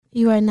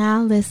You are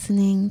now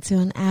listening to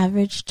an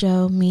Average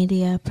Joe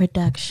Media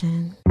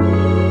production.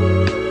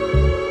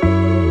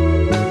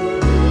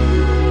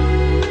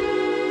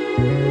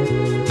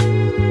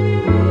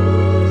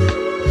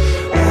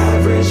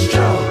 Average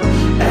Joe,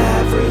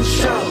 Average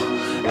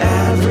Joe,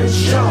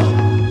 Average Joe.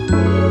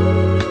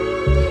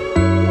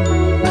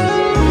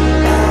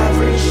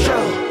 Average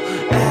Joe,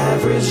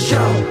 Average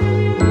Joe.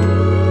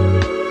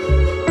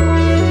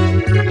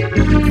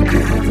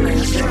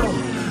 Average Joe,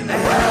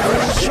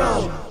 Average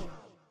Joe.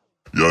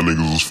 Y'all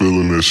niggas was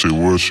feeling that shit,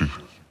 weren't you?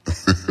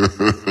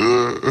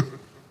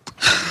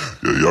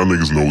 Yeah, y'all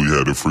niggas know we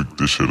had to freak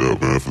this shit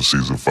up, man, for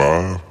season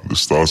 5. The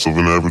starts of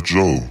an Average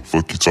Joe.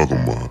 Fuck you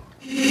talking about?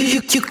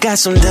 You got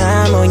some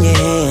time on your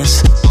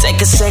hands.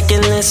 Take a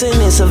second, listen,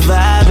 it's a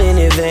vibe in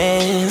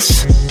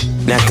advance.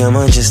 Now come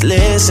on, just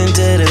listen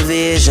to the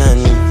vision.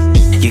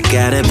 You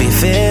gotta be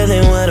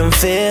feeling what I'm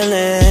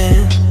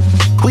feeling.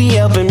 We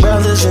helping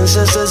brothers and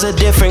sisters of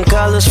different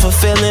colors,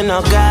 fulfilling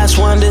all God's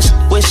wonders,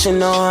 wishing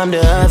no harm to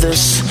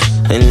others,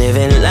 and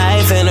living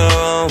life in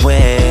our own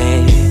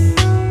way.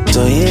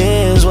 So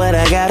here's what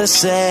I gotta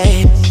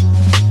say.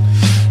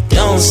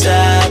 Don't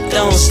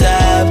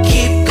stop,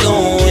 keep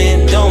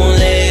going. Don't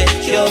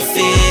let your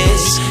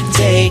fears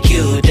take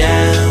you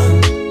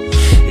down.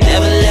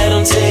 Never let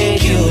them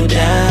take you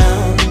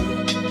down.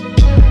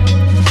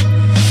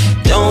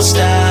 Don't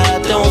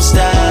stop,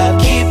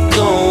 keep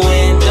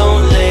going.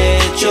 Don't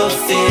let your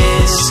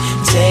fears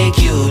take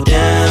you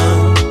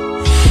down.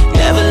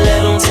 Never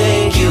let them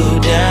take you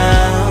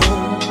down.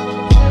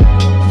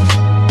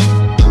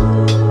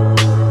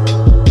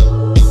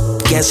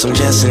 Guess I'm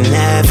just an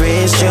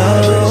average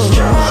Joe.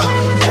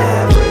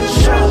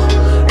 Average Joe,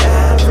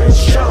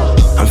 Average Joe.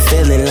 I'm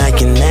feeling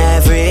like an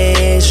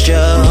average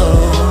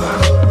Joe.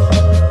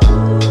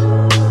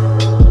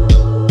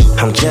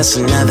 I'm just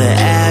another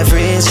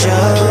average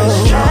Joe.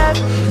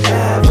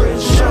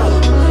 Average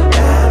Joe,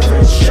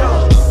 Average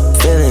Joe.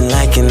 Feeling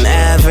like an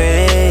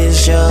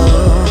average Joe.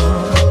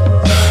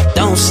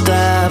 Don't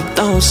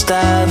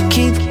stop,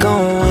 keep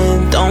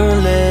going.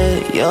 Don't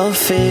let your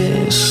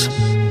fears,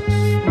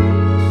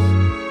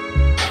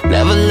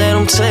 never let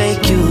them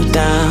take you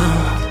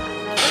down.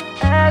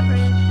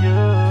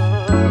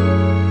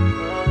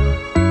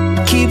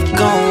 Keep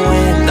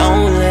going,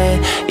 don't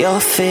let your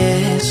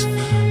fears.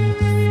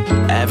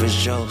 Average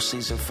Joe,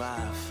 season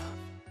 5.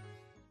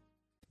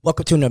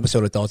 Welcome to an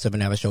episode of Thoughts of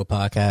an Average Joe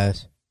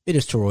podcast. It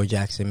is Troy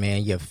Jackson,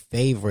 man, your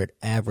favorite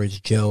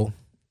Average Joe.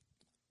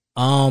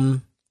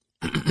 Before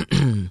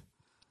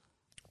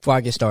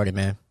I get started,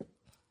 man,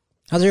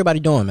 how's everybody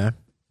doing, man?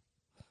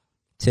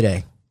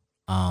 Today,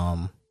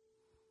 I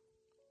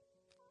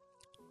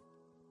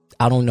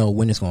don't know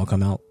when it's going to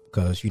come out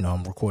because,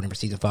 I'm recording for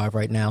season 5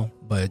 right now,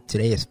 but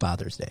today is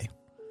Father's Day.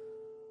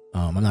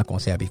 I'm not going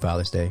to say Happy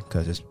Father's Day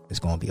because it's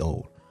going to be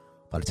old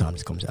by the time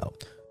this comes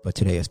out, but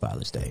today is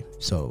Father's Day.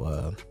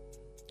 So,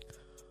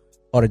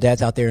 all the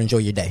dads out there, enjoy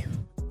your day.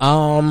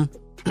 How am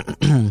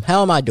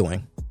I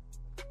doing?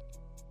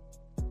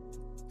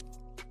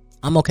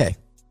 I'm okay.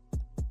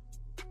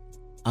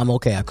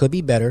 I could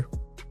be better,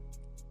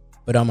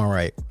 but I'm all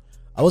right.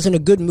 I was in a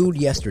good mood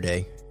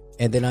yesterday,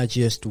 and then I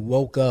just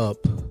woke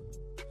up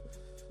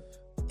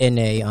in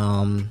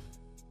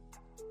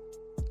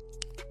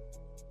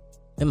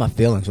my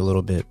feelings a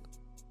little bit.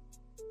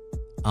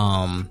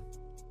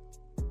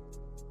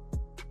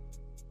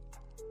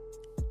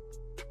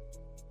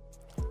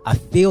 I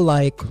feel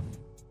like,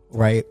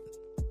 right,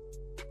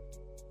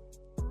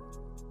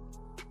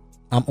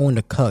 I'm on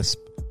the cusp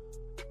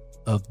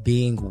of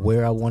being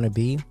where I want to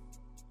be.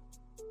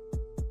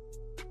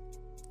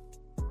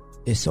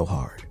 It's so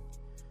hard.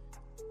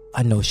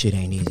 I know shit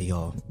ain't easy,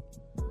 y'all,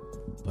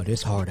 but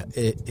it's hard.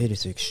 It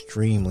is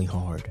extremely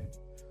hard.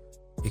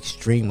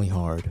 Extremely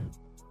hard.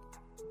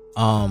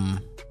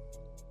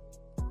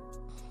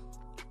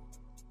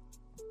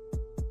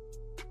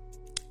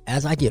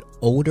 As I get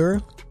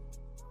older,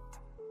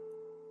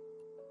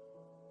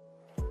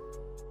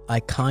 I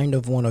kind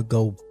of want to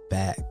go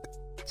back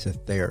to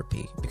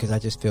therapy because I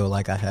just feel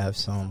like I have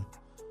some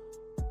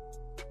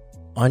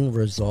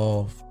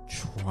unresolved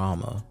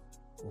trauma,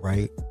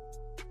 right?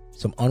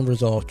 Some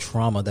unresolved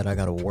trauma that I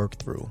got to work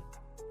through.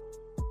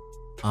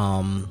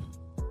 I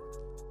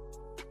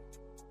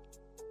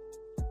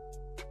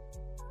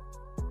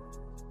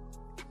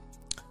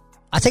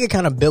take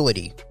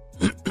accountability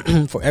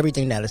for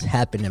everything that has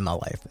happened in my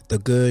life. The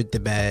good, the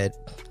bad,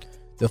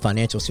 the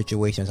financial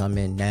situations I'm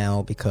in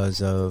now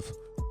because of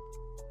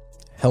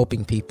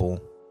helping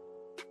people.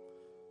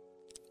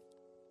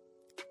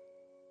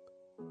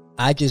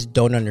 I just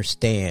don't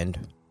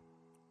understand,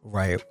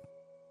 right?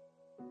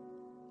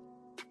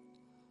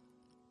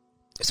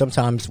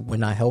 Sometimes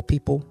when I help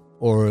people,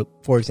 or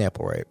for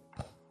example, right,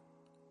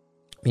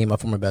 me and my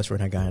former best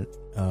friend had gotten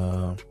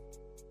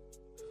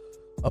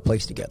a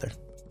place together.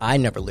 I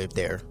never lived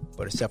there,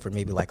 but except for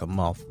maybe like a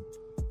month,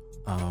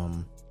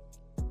 and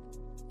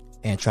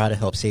try to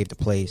help save the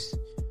place.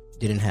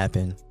 Didn't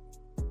happen.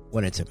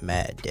 Went into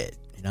mad debt,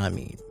 and I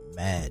mean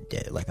mad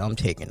debt. Like I'm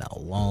taking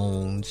out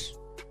loans,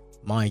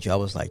 mind you, I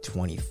was like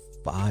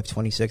 25,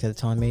 26 at the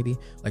time, maybe.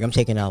 Like, I'm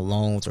taking out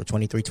loans, or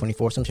 23,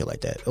 24, some shit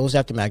like that. It was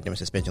after my academic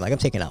suspension. Like, I'm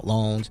taking out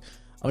loans.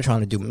 I'm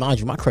trying to do, mind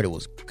you, my credit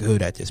was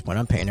good at this point.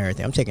 I'm paying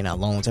everything. I'm taking out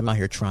loans. I'm out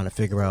here trying to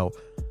figure out,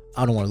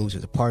 I don't want to lose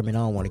this apartment.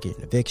 I don't want to get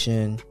an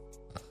eviction.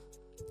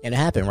 And it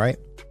happened, right?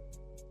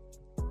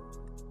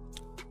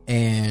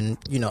 And,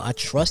 you know, I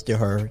trusted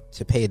her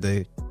to pay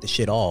the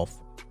shit off.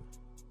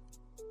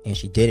 And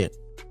she didn't.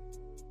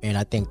 And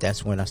I think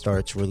that's when I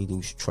started to really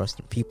lose trust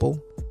in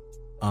people.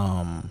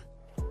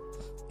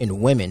 In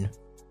women.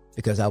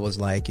 Because I was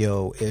like,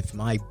 yo, if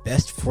my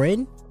best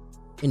friend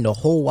in the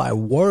whole wide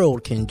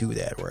world can do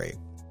that, right?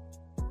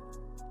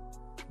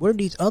 What are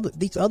these other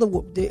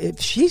if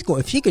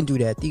she can do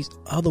that, these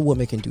other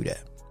women can do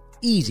that.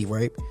 Easy,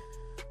 right?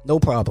 No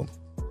problem.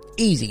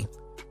 Easy.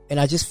 And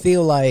I just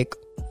feel like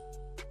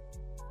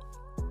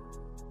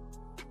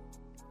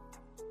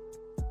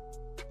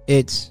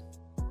it's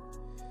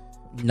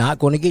not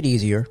going to get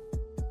easier.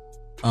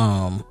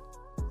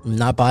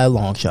 Not by a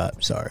long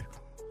shot. Sorry.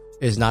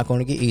 It's not going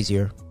to get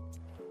easier.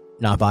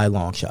 Not by a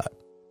long shot.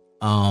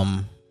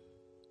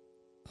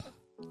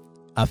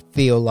 I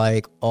feel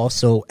like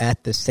also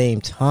at the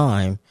same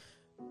time,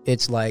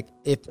 it's like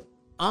if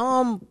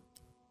I'm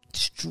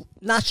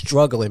not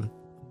struggling,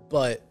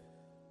 but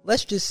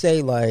let's just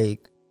say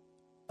like,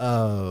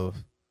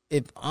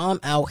 if I'm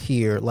out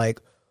here,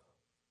 like,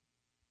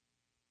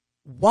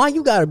 why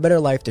you got a better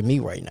life than me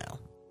right now?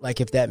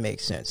 Like, if that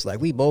makes sense. Like,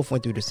 we both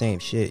went through the same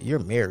shit. You're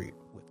married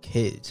with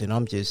kids, and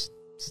I'm just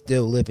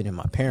still living in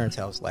my parents'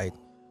 house. Like,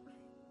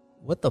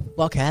 what the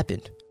fuck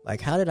happened? Like,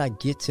 how did I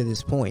get to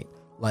this point?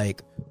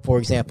 Like, for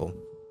example,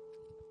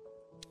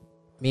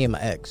 me and my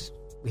ex,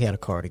 we had a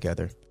car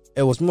together.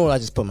 It was more I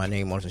just put my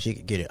name on it so she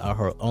could get it. I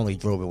only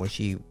drove it when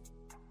she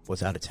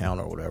was out of town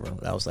or whatever.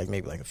 That was like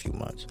maybe like a few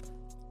months.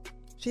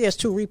 She has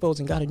 2 repos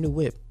and got a new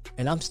whip.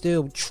 And I'm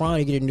still trying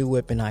to get a new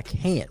whip and I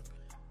can't.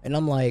 And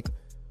I'm like,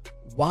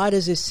 why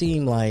does it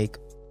seem like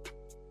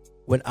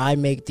when I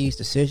make these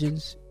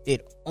decisions,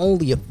 it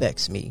only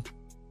affects me?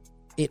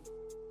 It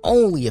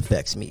only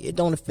affects me. It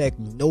don't affect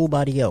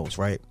nobody else,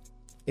 right?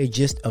 It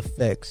just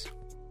affects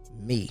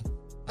me.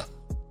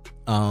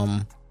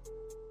 I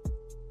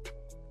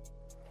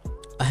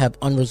have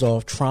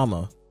unresolved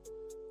trauma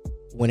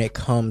when it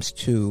comes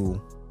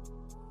to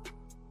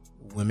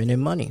women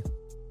and money.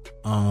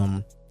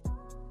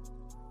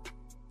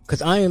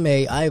 Because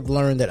I've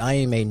learned that I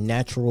am a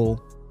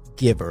natural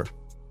giver.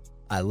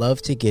 I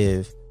love to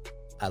give.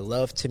 I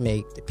love to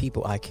make the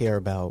people I care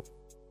about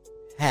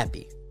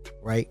happy,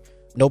 right?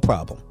 No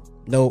problem.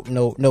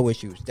 No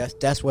issues.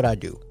 That's what I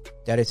do.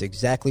 That is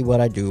exactly what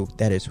I do.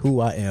 That is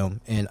who I am.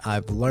 And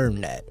I've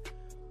learned that.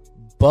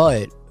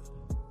 But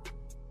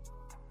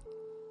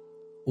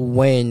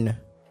when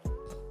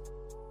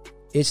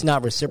it's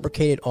not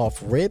reciprocated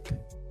off rip,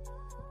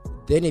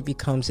 then it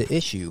becomes an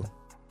issue.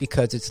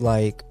 Because it's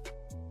like,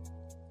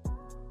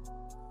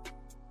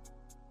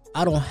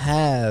 I don't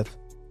have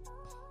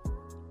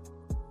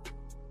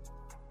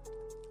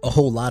a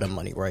whole lot of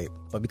money, right?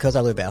 But because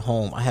I live at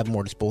home, I have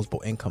more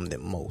disposable income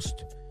than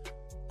most.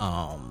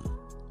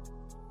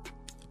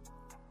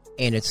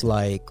 And it's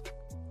like,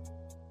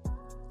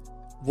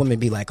 women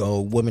be like,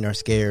 oh, women are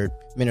scared.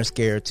 Men are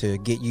scared to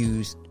get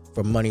used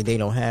for money they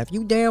don't have.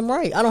 You damn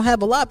right. I don't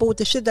have a lot, but with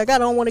the shit that I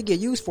got, I don't want to get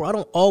used for. I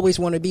don't always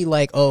want to be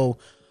like, oh,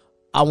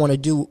 I want to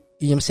do, you know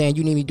what I'm saying?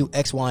 You need me to do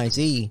X, Y, and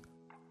Z,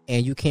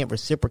 and you can't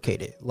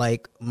reciprocate it.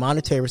 Like,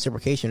 monetary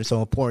reciprocation is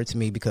so important to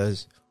me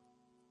because,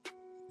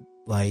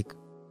 like,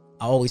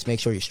 I always make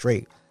sure you're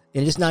straight.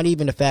 And it's not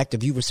even the fact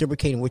of you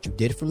reciprocating what you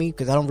did for me,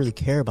 because I don't really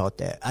care about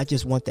that. I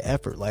just want the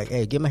effort. Like,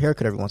 hey, get my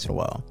haircut every once in a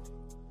while.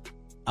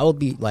 I would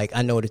be like,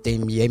 I know that they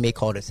may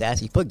call it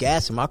sassy. Put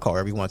gas in my car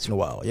every once in a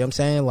while. You know what I'm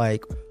saying?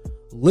 Like,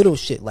 little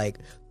shit, like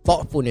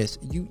thoughtfulness.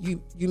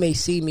 You may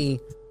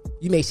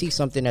see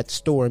something at the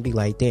store and be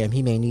like, damn,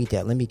 he may need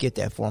that. Let me get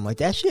that for him. Like,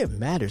 that shit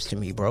matters to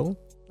me, bro.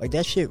 Like,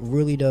 that shit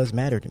really does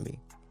matter to me.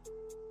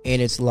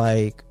 And it's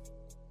like,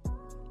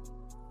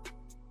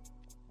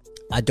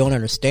 I don't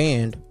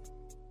understand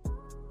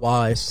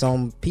why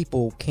some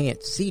people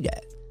can't see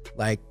that.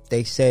 Like,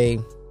 they say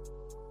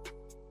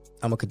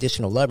I'm a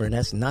conditional lover, and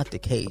that's not the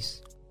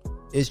case.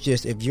 It's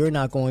just, if you're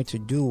not going to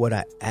do what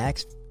I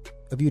asked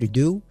of you to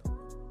do,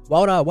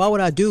 why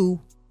would I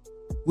do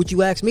what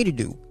you asked me to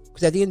do?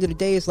 Because at the end of the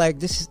day, it's like,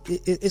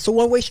 it's a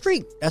one-way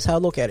street. That's how I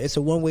look at it. It's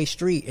a one-way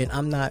street, and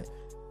I'm not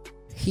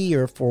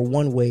here for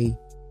one-way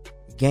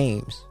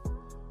games.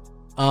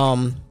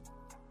 I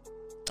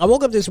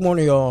woke up this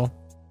morning, y'all,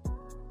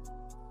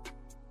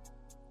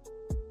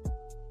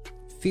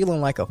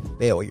 feeling like a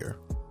failure,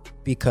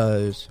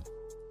 because,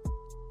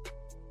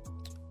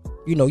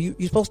 you know, you're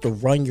supposed to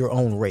run your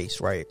own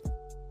race, right?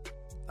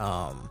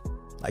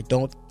 Like,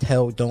 don't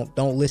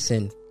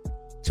listen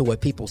to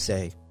what people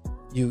say.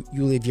 You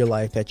live your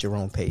life at your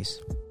own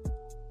pace.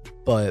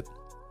 But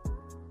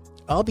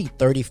I'll be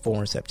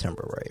 34 in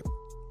September, right?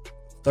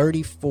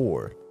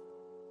 34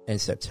 in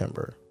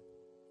September.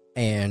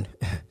 And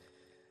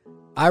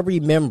I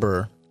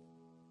remember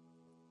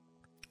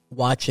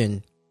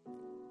watching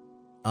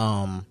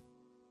Tyler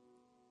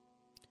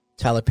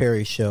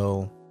Perry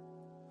show,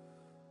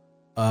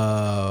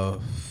 The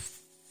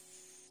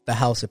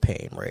House of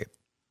Pain, right?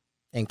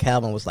 And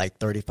Calvin was like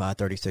 35,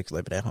 36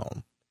 living at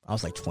home. I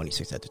was like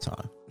 26 at the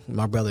time.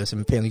 My brothers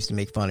and parents used to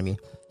make fun of me.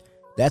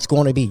 That's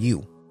going to be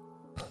you.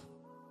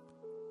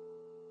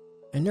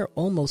 And they're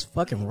almost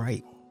fucking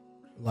right.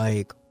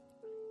 Like,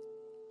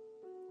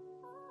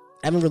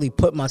 I haven't really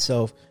put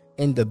myself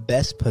in the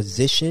best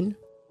position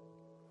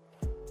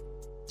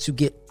to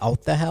get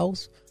out the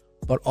house,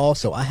 but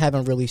also I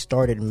haven't really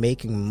started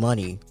making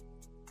money,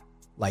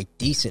 like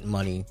decent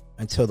money,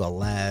 until the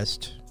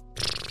last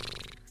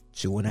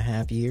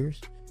 2.5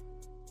 years.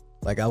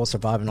 Like, I was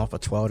surviving off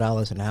of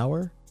 $12 an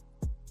hour,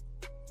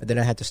 and then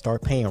I had to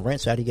start paying rent,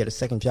 so I had to get a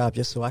second job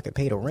just so I could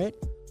pay the rent,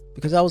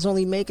 because I was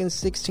only making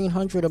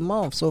 $1,600 a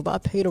month. So if I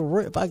pay the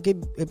rent,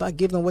 if I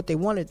give them what they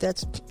wanted,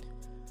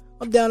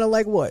 I'm down to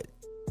like what,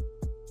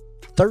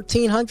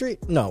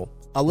 $1,300? No,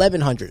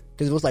 $1,100,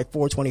 because it was like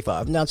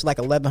 $425. Now it's like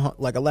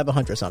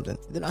 $1,100 something.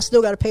 Then I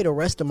still got to pay the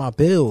rest of my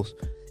bills,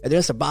 and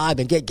then survive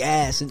and get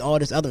gas and all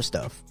this other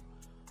stuff.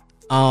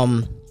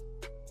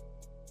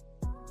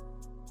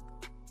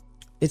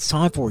 It's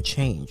time for a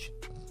change,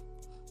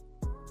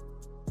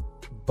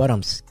 but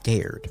I'm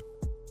scared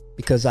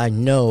because I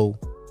know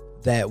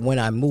that when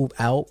I move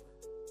out,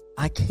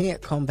 I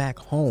can't come back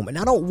home, and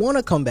I don't want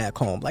to come back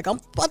home. Like, I'm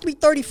about to be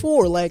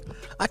 34. Like,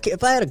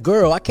 if I had a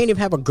girl, I can't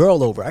even have a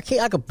girl over. I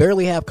could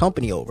barely have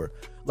company over.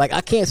 Like,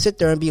 I can't sit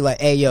there and be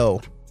like, hey, yo,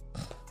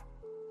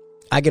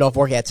 I get off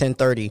work at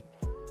 10:30,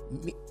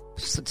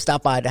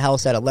 stop by the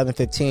house at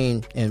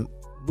 11:15, and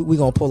we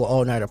gonna pull an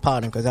all-nighter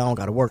pod because I don't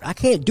gotta work. I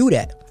can't do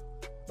that.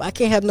 I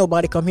can't have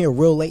nobody come here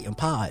real late and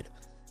pod.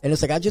 And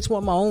it's like, I just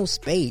want my own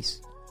space.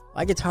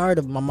 I get tired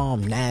of my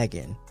mom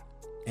nagging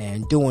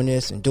and doing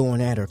this and doing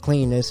that, or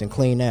clean this and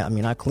clean that. I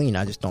mean, I clean,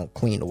 I just don't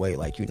clean the way,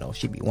 like,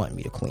 she be wanting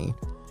me to clean.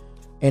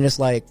 And it's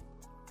like,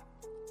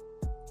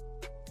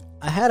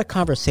 I had a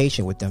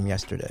conversation with them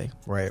yesterday,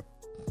 right?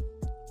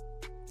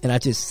 And I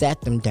just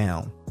sat them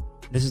down.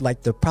 This is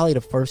like probably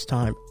the first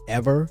time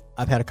ever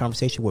I've had a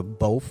conversation with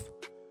both.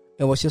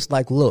 And was just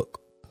like, look,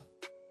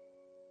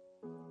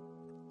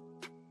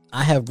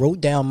 I have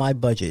wrote down my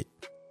budget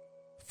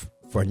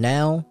for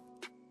now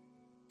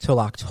till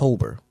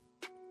October.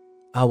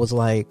 I was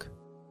like,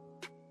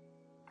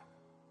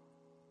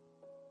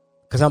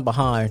 because I'm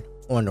behind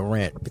on the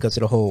rent because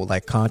of the whole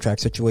like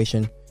contract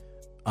situation.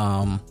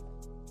 And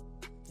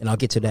I'll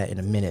get to that in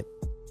a minute.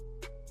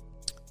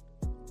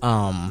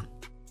 I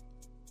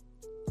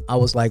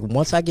was like,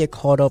 once I get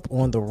caught up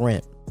on the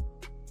rent,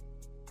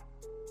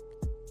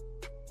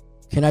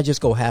 can I just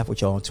go half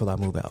with y'all until I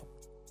move out?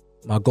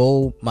 My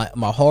goal,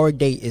 my hard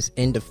date is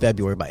end of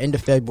February. By end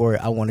of February,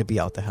 I want to be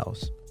out the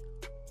house.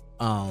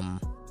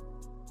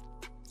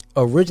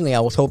 Originally, I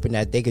was hoping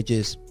that I could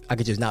just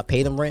not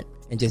pay them rent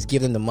and just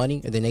give them the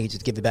money, and then they could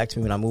just give it back to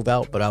me when I move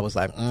out. But I was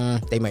like,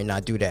 they might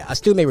not do that. I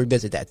still may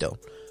revisit that though.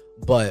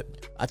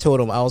 But I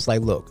told them, I was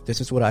like, look, this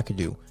is what I could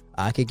do.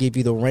 I could give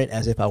you the rent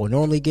as if I would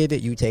normally give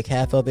it. You take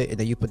half of it, and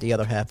then you put the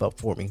other half up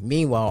for me.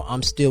 Meanwhile,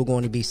 I'm still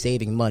going to be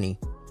saving money.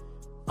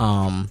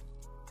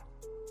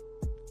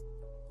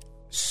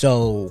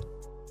 So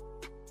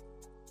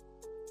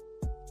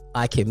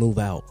I can move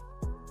out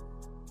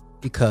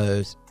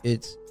because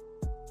it's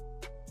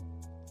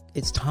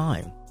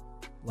time.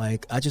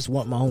 Like, I just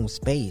want my own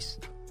space.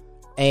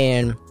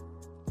 And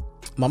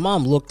my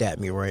mom looked at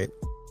me, right,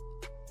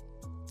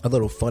 a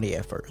little funny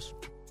at first.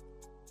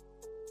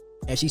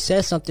 And she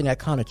said something that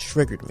kind of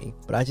triggered me,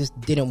 but I just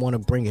didn't want to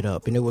bring it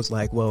up. And it was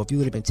like, well, if you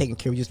would have been taking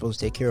care of what you're supposed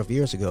to take care of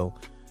years ago,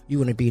 you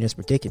wouldn't be in this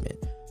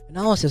predicament. And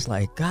I was just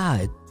like,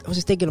 God, I was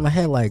just thinking in my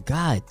head, like,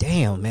 God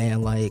damn,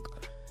 man, like,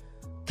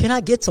 can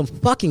I get some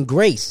fucking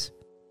grace?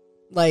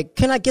 Like,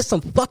 can I get some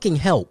fucking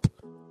help?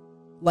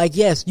 Like,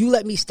 yes, you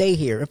let me stay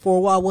here. And for a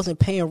while, I wasn't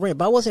paying rent,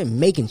 but I wasn't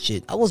making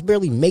shit. I was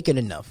barely making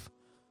enough.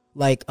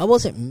 Like, I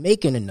wasn't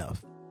making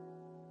enough.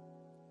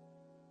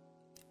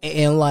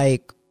 And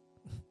like,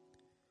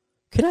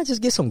 can I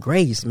just get some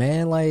grace,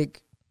 man?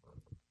 Like,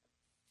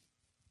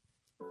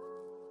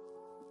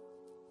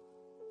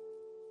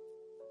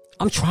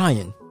 I'm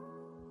trying.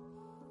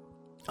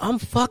 I'm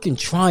fucking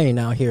trying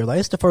out here. Like,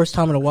 it's the first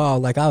time in a while,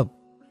 like, I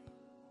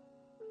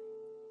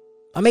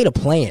made a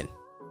plan.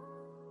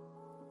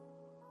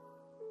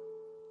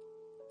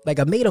 Like,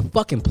 I made a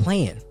fucking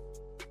plan.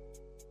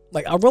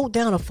 Like, I wrote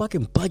down a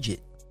fucking budget.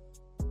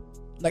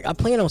 Like, I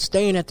plan on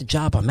staying at the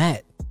job I'm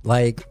at.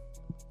 Like,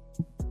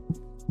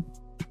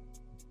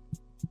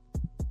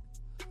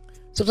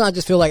 sometimes I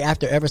just feel like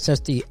ever since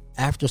the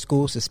after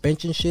school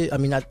suspension shit, I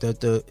mean, not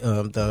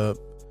the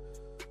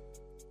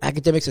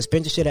academic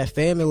suspension shit at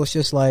fam, it was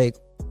just like,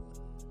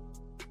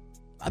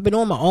 I've been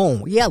on my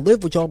own. Yeah, I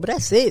live with y'all, but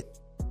that's it.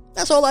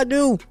 That's all I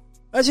do.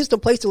 That's just a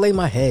place to lay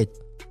my head.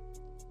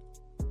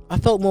 I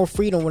felt more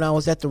freedom when I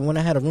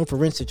had a room for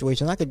rent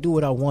situation. I could do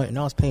what I want, and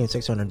I was paying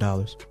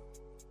 $600,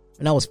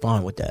 and I was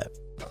fine with that.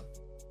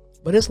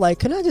 But it's like,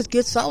 can I just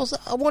get?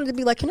 I wanted to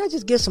be like, can I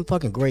just get some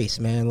fucking grace,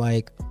 man?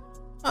 Like,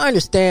 I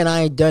understand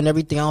I ain't done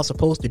everything I was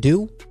supposed to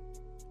do,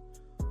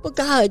 But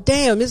god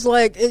damn, it's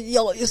like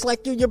it's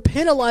like you're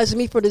penalizing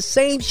me for the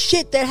same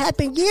shit that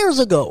happened years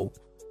ago.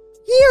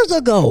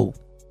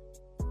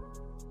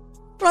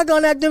 When I got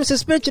on academic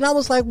suspension, I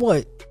was like,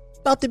 what?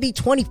 About to be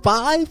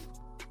 25?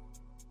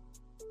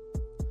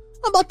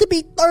 I'm about to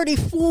be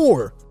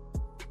 34.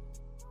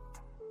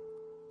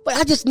 But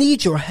I just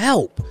need your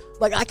help.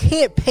 Like, I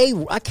can't pay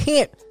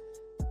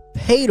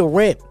the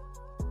rent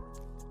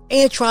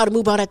and try to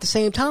move out at the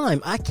same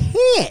time. I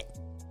can't.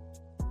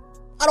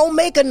 I don't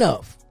make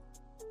enough.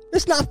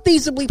 It's not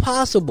feasibly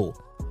possible.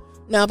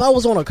 Now, if I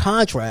was on a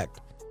contract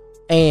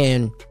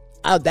and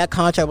that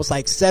contract was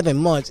like 7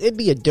 months, it'd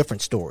be a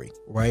different story,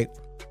 right?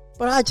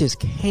 But I just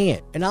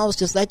can't. And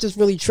that just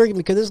really triggered me,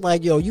 because it's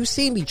like, yo, you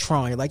see me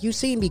trying. Like, you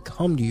see me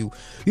come to you.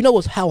 You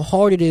know how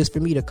hard it is for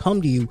me to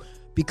come to you,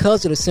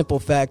 because of the simple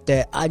fact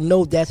that I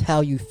know that's how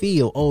you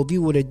feel. Oh, if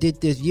you would have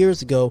did this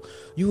years ago,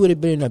 you would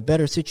have been in a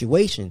better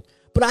situation.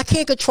 But I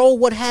can't control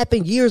what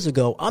happened years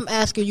ago. I'm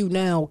asking you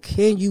now,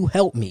 can you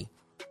help me?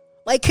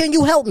 Like, can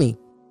you help me?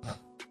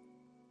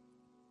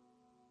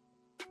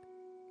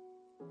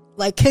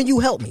 Like, can you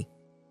help me?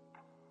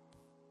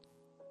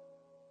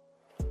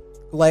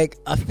 Like,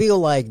 I feel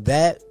like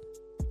that,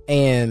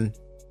 and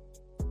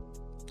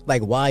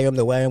like why I'm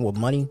the way I am with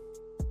money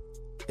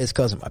is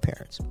because of my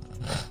parents.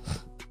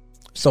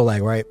 So,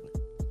 like, right,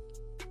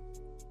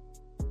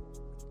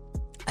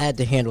 I had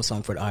to handle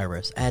something for the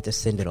IRS. I had to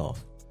send it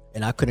off,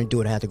 and I couldn't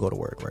do it. I had to go to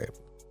work, right?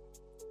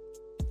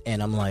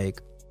 And I'm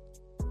like,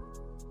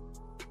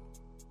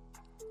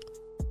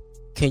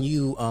 can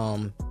you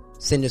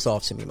send this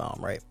off to me, Mom,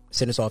 right?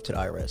 Send this off to the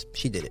IRS.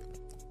 She did it.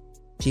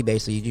 She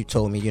basically, you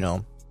told me,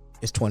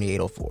 it's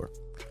 $2,804.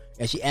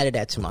 And she added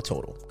that to my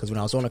total. Because when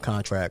I was on a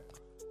contract,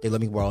 they let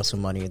me borrow some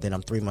money. And then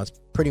I'm 3 months,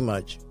 pretty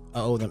much,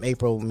 I owe them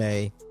April,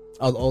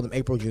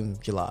 June,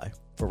 July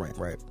for rent,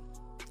 right?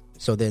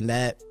 So then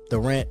the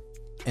rent,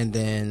 and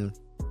then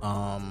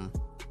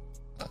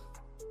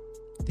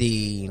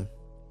the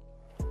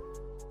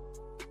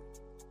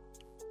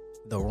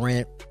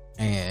rent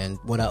and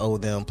what I owe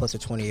them, plus the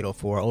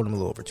 $2,804, I owed them a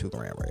little over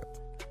 $2,000, right?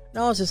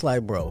 And I was just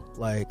like, bro,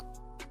 like,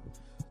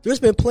 there's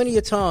been plenty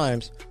of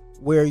times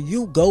where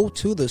you go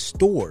to the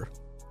store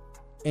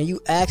and you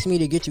ask me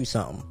to get you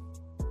something,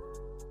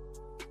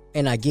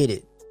 and I get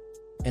it,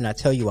 and I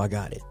tell you I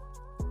got it.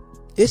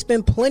 It's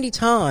been plenty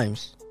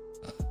times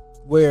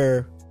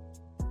where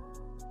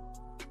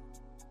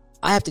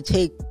I have to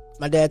take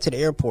my dad to the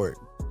airport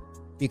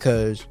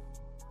because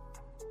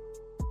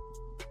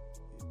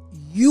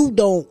you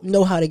don't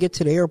know how to get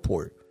to the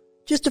airport.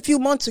 Just a few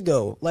months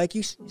ago,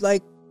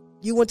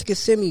 you went to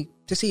Kissimmee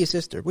to see your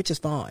sister, which is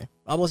fine.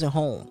 I wasn't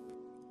home.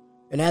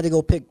 And I had to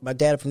go pick my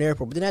dad up from the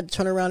airport, but then I had to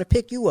turn around and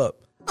pick you up.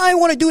 I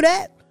didn't want to do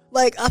that.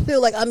 Like, I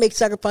feel like I make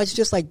sacrifices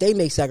just like they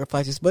make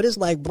sacrifices. But it's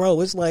like,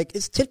 bro,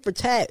 it's tit for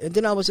tat. And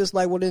then I was just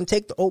like, well, then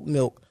take the oat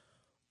milk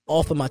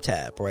off of my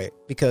tab, right?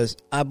 Because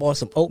I bought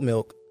some oat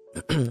milk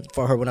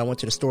for her when I went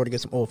to the store to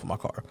get some oil for my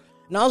car.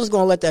 And I was just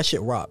going to let that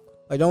shit rock.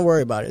 Like, don't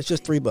worry about it. It's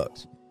just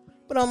 $3.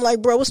 But I'm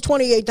like, bro, it's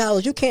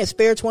 $28. You can't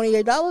spare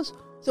 $28.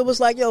 So it was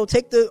like, yo,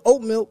 take the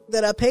oat milk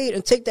that I paid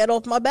and take that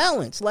off my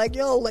balance. Like,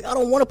 yo, like, I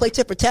don't want to play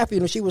tit for tat for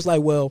you. And she was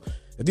like, well,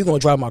 if you're going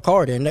to drive my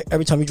car, then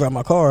every time you drive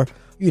my car,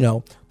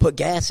 put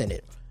gas in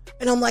it.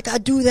 And I'm like, I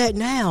do that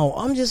now.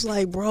 I'm just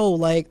like, bro,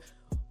 like,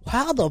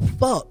 how the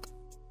fuck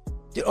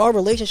did our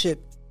relationship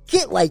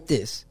get like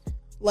this?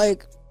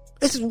 Like,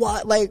 this is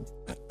why, like,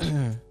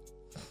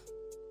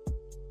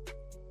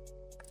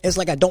 it's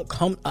like I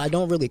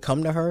don't really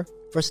come to her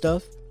for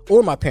stuff,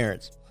 or my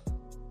parents,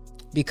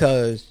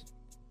 because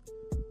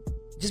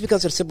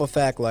of the simple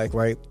fact, like,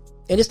 right,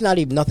 and it's not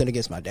even nothing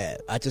against my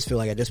dad. I just feel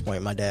like at this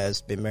point my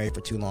dad's been married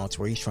for too long to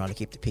where he's trying to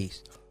keep the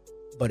peace.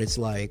 But it's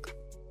like,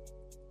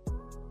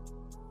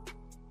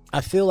 I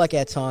feel like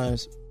at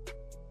times,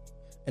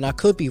 and I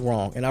could be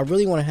wrong, and I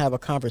really want to have a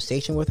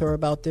conversation with her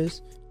about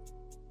this,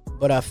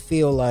 but I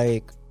feel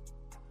like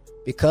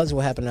because of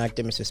what happened in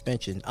academic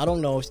suspension, I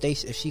don't know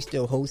if she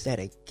still holds that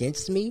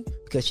against me,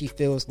 because she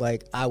feels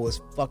like I was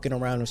fucking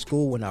around in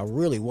school when I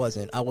really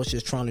wasn't. I was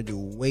just trying to do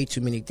way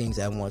too many things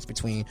at once,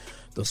 between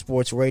the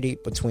sports radio,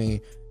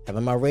 between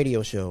having my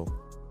radio show,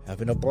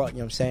 having a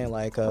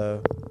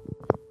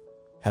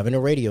having a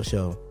radio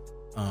show,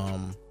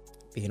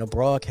 being a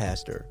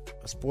broadcaster,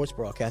 a sports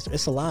broadcaster.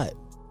 It's a lot.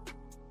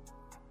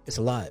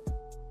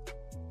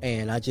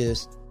 And I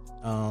just,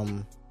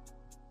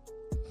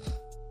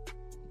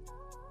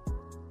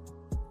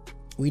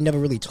 we never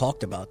really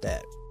talked about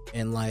that.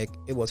 And like,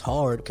 it was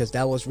hard because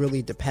that was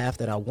really the path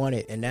that I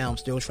wanted. And now I'm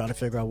still trying to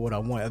figure out what I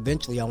want.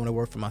 Eventually I want to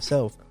work for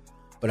myself,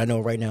 but I know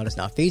right now that's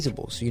not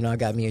feasible. So, I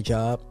got me a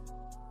job.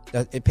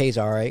 It pays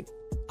all right.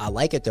 I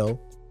like it though.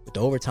 But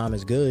the overtime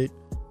is good.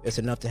 It's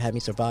enough to have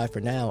me survive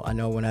for now. I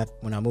know when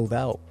I move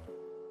out,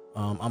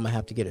 I'm going to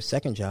have to get a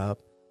second job.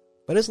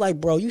 But it's like,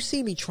 bro, you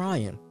see me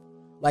trying.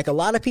 Like, a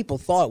lot of people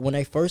thought when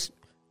they first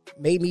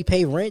made me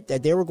pay rent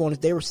that they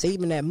were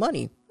saving that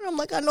money. And I'm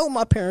like, I know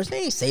my parents,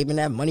 they ain't saving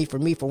that money for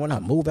me for when I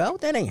move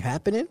out. That ain't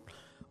happening.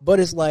 But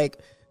it's like,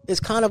 it's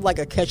kind of like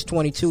a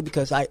catch-22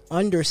 because I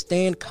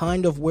understand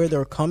kind of where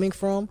they're coming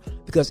from,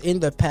 because in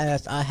the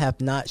past I have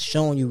not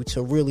shown you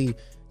to really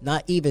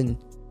not even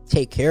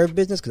take care of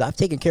business, because I've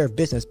taken care of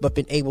business but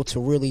been able to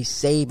really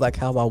save like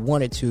how I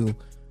wanted to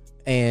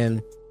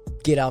and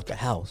get out the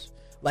house.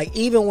 Like,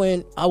 even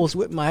when I was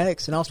with my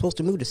ex and I was supposed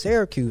to move to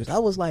Syracuse, I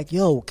was like,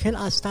 yo, can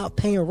I stop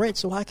paying rent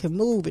so I can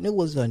move? And it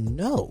was a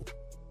no.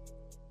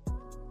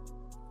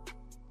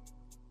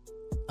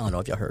 I don't know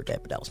if y'all heard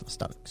that, but that was my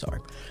stomach.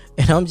 Sorry.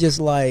 And I'm just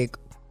like,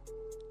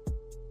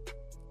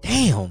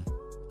 damn,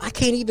 I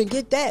can't even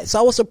get that. So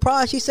I was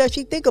surprised she said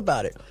she'd think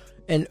about it.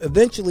 And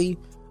eventually,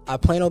 I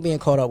plan on being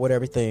caught up with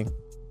everything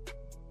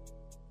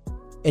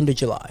end of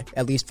July,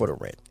 at least for the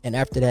rent. And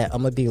after that,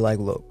 I'm going to be like,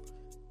 look,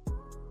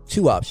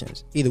 two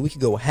options. Either we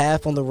could go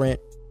half on the rent,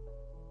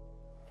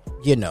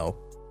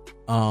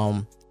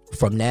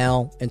 from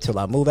now until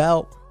I move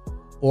out,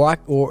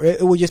 or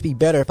it would just be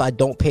better if I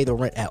don't pay the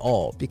rent at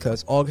all,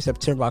 because August,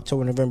 September,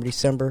 October, November,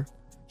 December,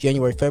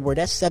 January, February,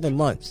 that's 7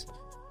 months.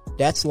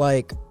 That's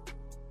like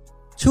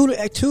 $2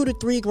 to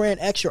 $3 grand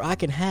extra I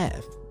can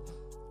have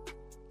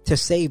to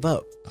save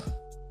up.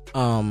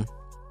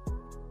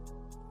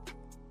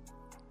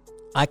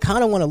 I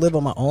kind of want to live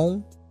on my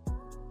own,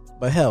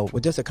 but hell,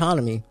 with this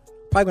economy,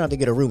 probably gonna have to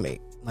get a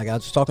roommate. Like, I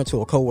was talking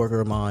to a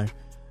coworker of mine,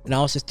 and I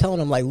was just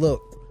telling him, like,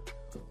 look,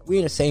 we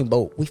in the same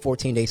boat. We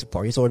 14 days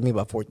apart. He's older than me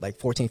about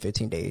 14,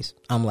 15 days.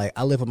 I'm like,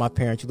 I live with my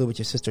parents. You live with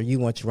your sister. You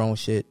want your own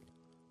shit.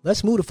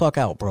 Let's move the fuck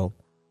out, bro.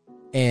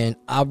 And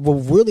I will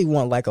really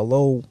want like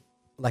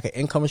an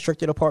income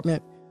restricted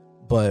apartment,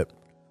 but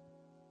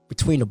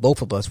between the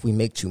both of us, we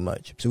make too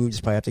much. So we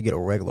just probably have to get a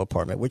regular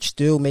apartment, which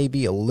still may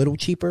be a little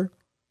cheaper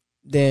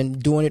than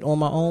doing it on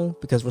my own,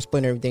 because we're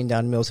splitting everything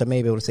down the middle. So I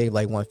may be able to save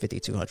like $150,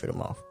 $200 a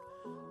month.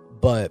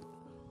 But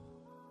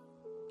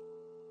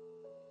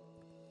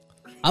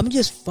I'm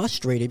just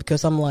frustrated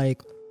because I'm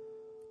like,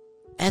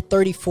 at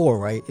 34,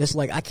 right? It's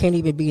like I can't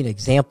even be an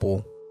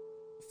example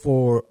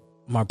for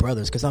my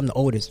brothers because I'm the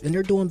oldest, and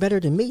they're doing better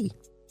than me.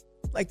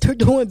 Like, they're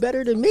doing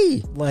better than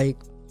me. Like,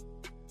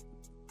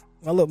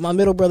 my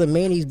middle brother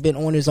Manny's been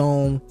on his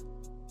own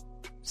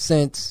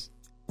since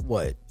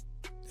what?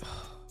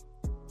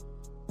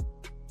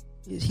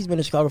 He's been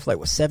in Chicago for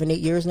like 7, 8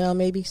 years now,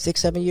 maybe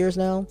 6, 7 years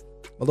now.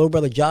 My little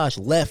brother Josh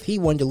left. He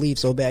wanted to leave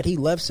so bad he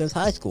left since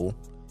high school.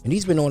 And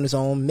he's been on his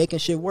own, making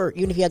shit work.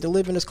 Even if he had to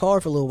live in his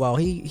car for a little while,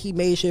 he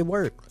made shit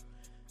work.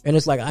 And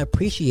it's like, I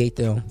appreciate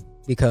them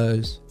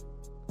because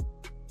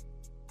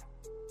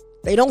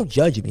they don't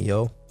judge me,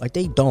 yo. Like,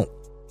 they don't.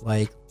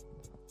 Like,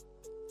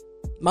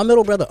 my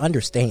middle brother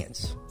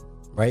understands,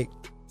 right?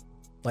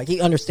 Like,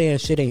 he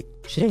understands shit ain't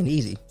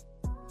easy.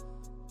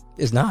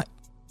 It's not.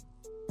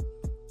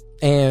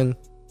 And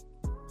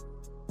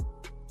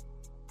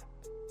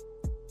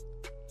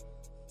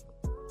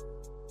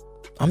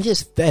I'm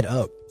just fed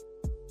up.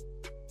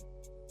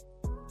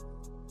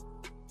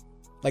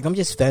 Like, I'm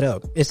just fed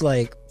up. It's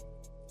like,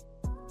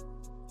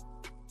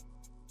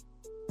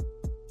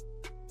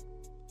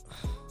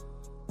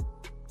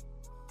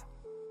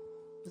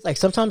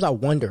 sometimes I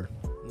wonder,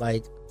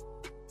 like,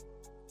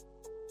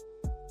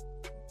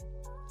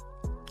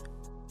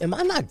 am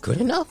I not good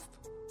enough?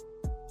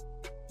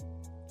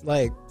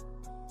 Like,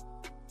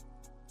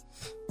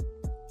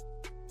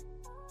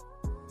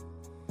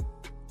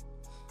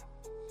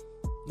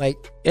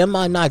 am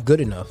I not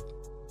good enough?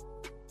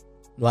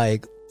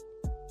 Like,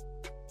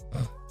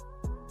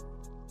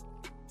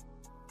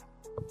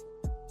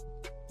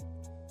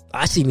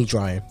 I see me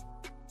trying.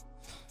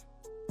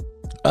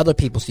 Other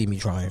people see me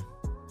trying.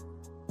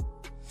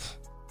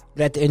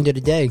 But at the end of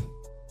the day,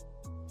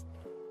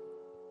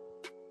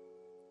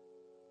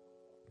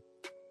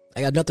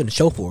 I got nothing to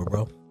show for it,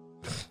 bro.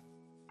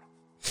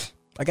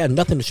 I got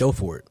nothing to show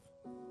for it.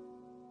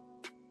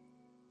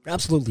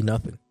 Absolutely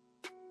nothing.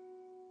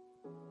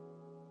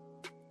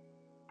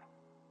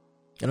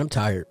 And I'm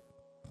tired.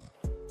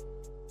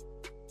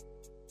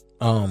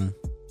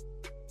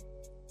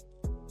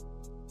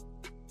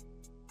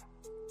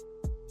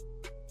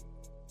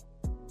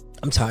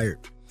 I'm tired.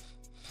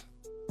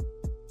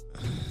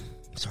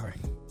 Sorry.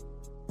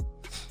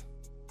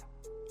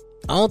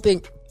 I don't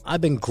think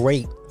I've been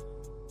great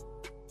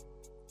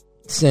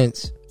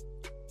since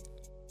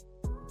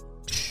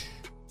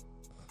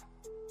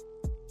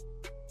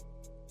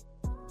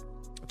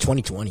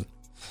 (2020).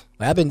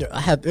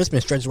 There's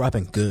been stretches where I've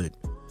been good,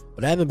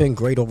 but I haven't been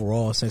great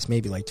overall since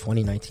maybe like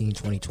 2019,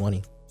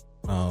 2020.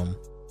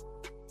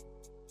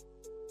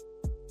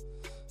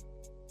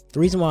 The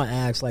reason why I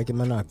ask, like,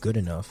 am I not good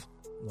enough?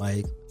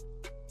 Like,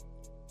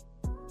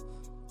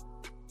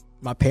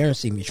 my parents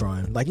see me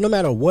trying. Like, no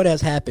matter what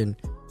has happened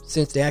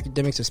since the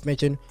academic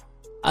suspension,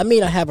 I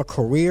mean, I have a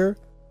career,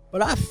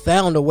 but I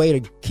found a way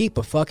to keep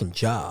a fucking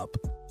job.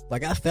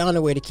 Like, I found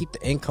a way to keep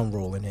the income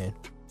rolling in.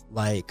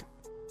 Like,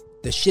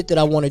 the shit that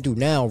I want to do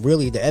now,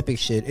 really, the epic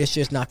shit, it's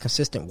just not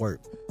consistent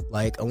work.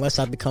 Like, unless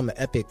I become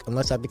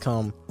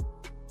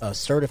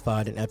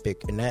certified in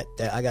epic, and that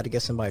I got to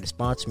get somebody to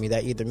sponsor me.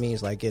 That either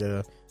means like get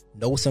a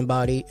know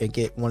somebody and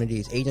get one of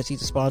these agencies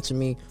to sponsor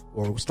me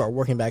or start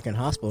working back in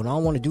hospital. And I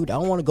don't want to do that. I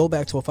don't want to go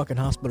back to a fucking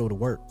hospital to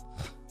work.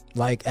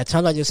 Like, at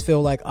times I just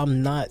feel like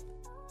I'm not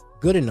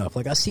good enough.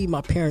 Like, I see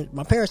my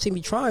parents see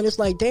me trying. It's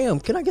like, damn,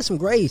 can I get some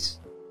grace?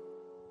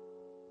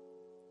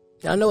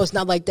 I know it's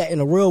not like that in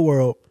the real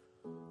world,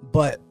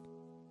 but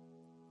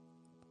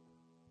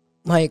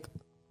like,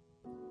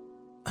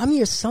 I'm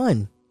your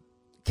son.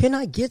 Can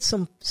I get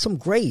some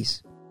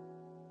grace?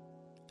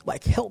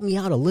 Like, help me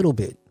out a little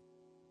bit.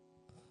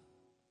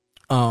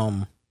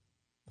 I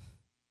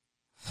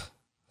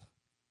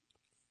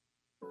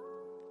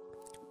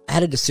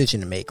had a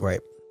decision to make,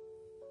 right?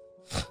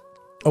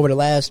 Over the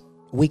last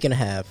week and a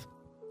half,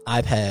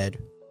 I've had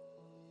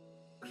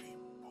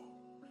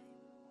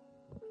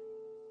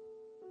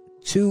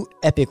 2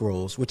 epic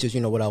roles, which is,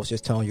 what I was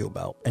just telling you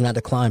about. And I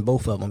declined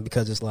both of them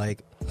because it's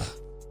like,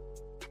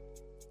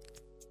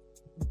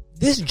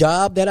 this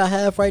job that I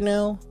have right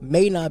now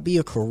may not be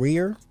a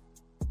career,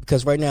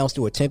 because right now it's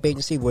through a temp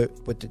agency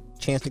with the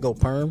chance to go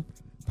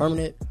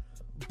permanent.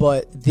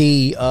 But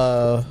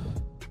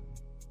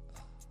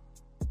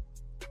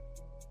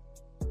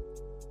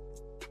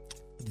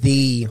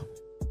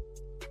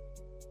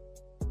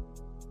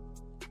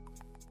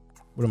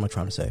what am I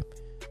trying to say?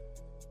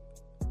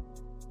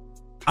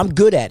 I'm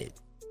good at it.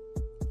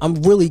 I'm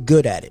really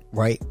good at it,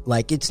 right?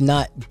 Like, it's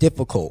not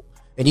difficult.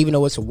 And even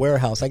though it's a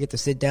warehouse, I get to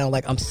sit down,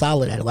 like, I'm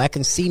solid at it. Like, I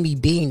can see me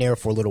being there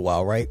for a little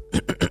while, right?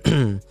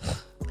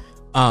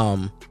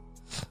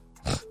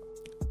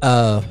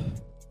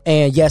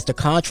 And yes, the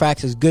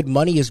contracts is good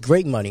money, is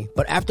great money.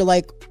 But after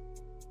like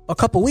a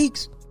couple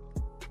weeks,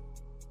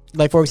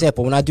 like, for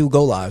example, when I do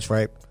go lives,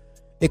 right?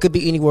 It could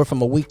be anywhere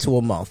from a week to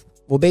a month.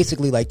 Well,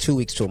 basically like 2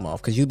 weeks to a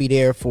month, because you'll be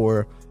there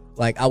for,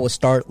 like, I would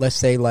start, let's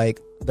say,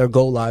 like, their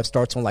go live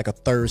starts on like a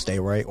Thursday,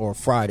 right? Or a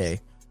Friday.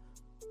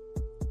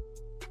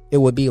 It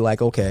would be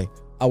like, okay,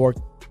 I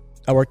worked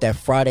that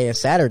Friday and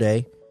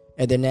Saturday,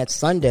 and then that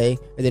Sunday,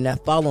 and then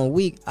that following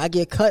week, I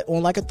get cut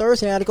on like a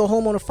Thursday. I had to go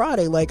home on a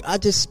Friday. Like, I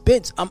just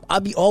spent, I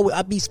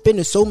be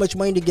spending so much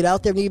money to get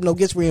out there, and even though it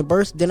gets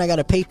reimbursed, then I got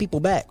to pay people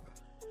back.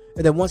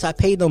 And then once I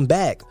pay them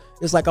back,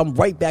 it's like I'm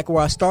right back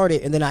where I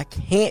started, and then I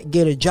can't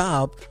get a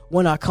job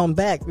when I come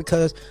back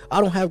because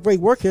I don't have great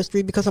work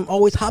history, because I'm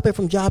always hopping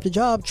from job to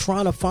job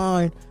trying to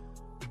find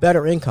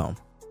better income.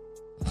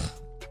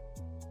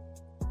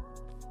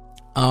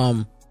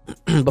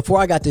 Before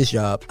I got this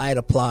job, I had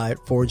applied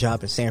for a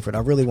job in Sanford. I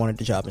really wanted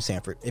the job in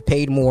Sanford. It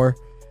paid more,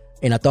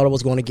 and I thought I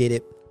was going to get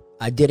it.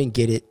 I didn't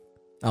get it.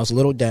 I was a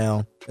little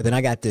down, and then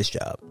I got this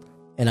job,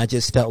 and I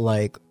just felt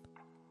like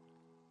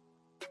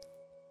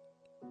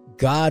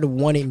God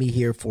wanted me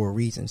here for a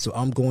reason, so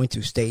I'm going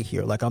to stay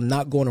here. Like, I'm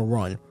not going to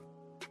run.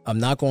 I'm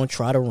not going to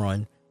try to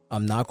run.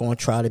 I'm not going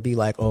to try to be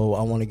like, oh,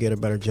 I want to get a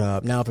better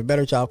job. Now, if a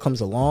better job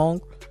comes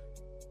along,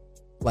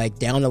 like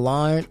down the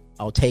line,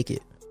 I'll take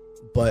it.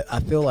 But I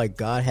feel like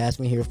God has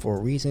me here for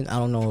a reason. I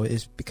don't know if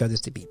it's because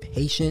it's to be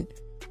patient,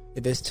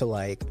 if it's to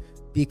like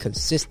be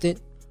consistent.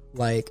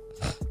 Like,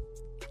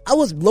 I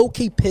was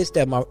low-key pissed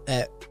at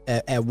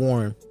at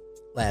Warren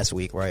last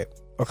week, right?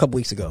 Or a couple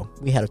weeks ago.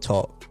 We had a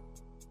talk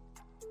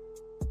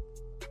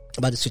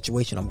about the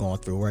situation I'm going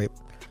through, right?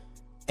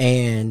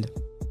 And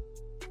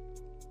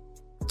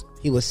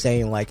he was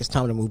saying, like, it's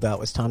time to move out.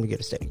 It's time to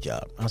get a steady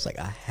job. I was like,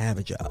 I have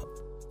a job.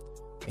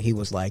 And he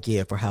was like,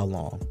 yeah, for how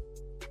long?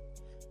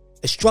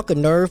 It struck a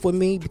nerve with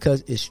me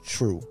because it's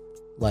true.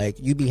 Like,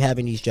 you be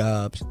having these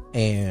jobs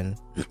and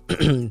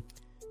then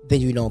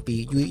you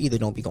either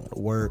don't be going to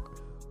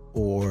work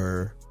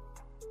or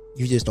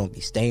you just don't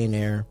be staying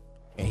there.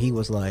 And he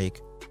was like,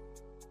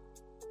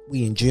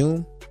 we in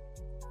June.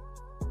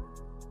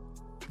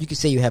 You can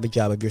say you have a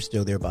job if you're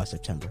still there by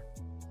September.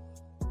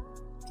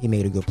 He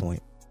made a good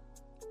point.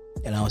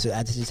 And I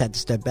just had to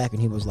step back,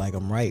 and he was like,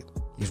 I'm right.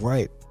 He's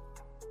right.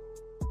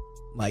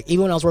 Like,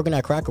 even when I was working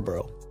at Cracker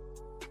Barrel,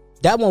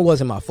 that one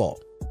wasn't my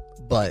fault.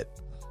 But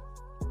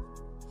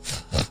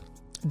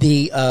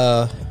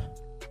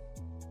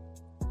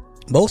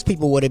most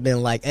people would have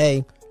been like,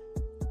 hey,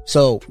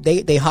 so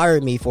they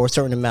hired me for a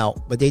certain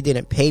amount, but they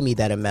didn't pay me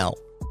that amount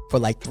for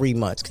like 3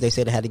 months because they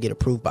said it had to get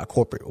approved by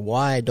corporate.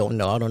 Why? I don't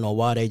know. I don't know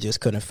why they just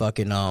couldn't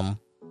fucking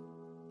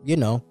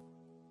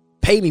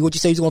pay me what you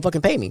say you're gonna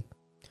fucking pay me.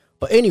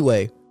 But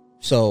anyway,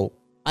 so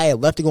I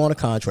had left to go on a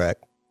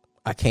contract.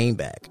 I came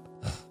back.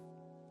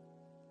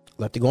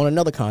 Left to go on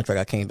another contract.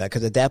 I came back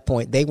because at that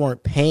point they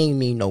weren't paying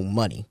me no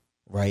money,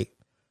 right?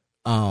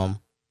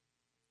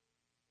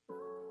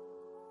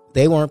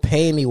 They weren't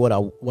paying me what I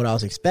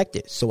was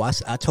expected. So I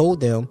told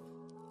them,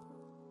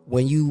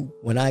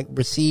 when I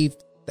receive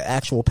the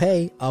actual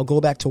pay, I'll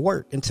go back to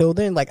work. Until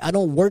then, like, I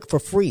don't work for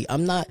free.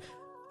 I'm not,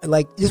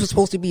 like, this was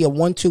supposed to be a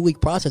 1-2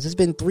 week process. It's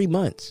been 3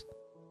 months.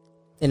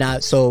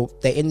 And so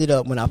they ended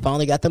up, when I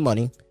finally got the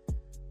money,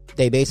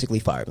 they basically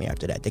fired me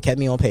after that. They kept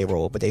me on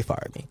payroll, but they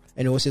fired me.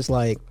 And it was just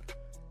like,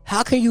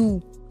 how can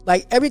you,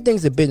 like,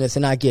 everything's a business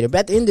and I get it. But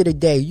at the end of the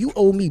day, you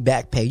owe me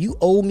back pay. You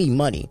owe me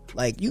money.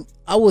 Like,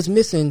 I was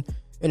missing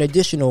an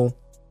additional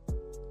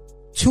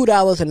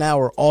 $2 an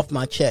hour off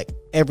my check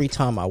every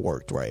time I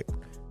worked, right?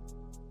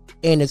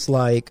 And it's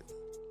like,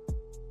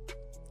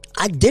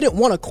 I didn't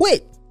want to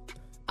quit.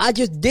 I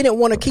just didn't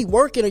want to keep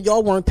working, and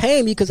y'all weren't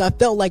paying me because I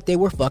felt like they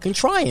were fucking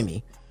trying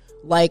me.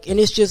 Like, and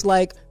it's just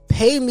like,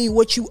 pay me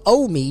what you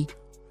owe me.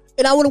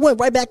 And I would have went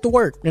right back to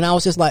work. And I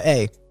was just like,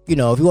 hey, you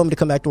know, if you want me to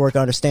come back to work, I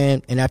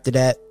understand. And after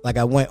that, like,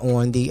 I went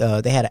on they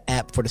had an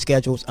app for the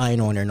schedules. I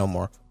ain't on there no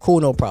more.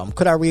 Cool, no problem.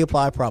 Could I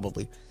reapply?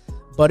 Probably.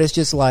 But it's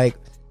just like,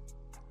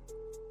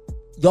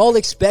 y'all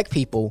expect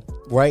people,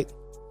 right,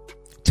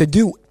 to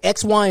do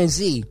X, Y, and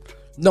Z,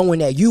 knowing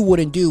that you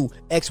wouldn't do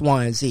X,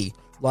 Y, and Z.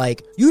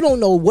 Like, you don't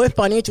know what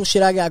financial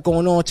shit I got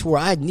going on to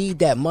where I need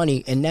that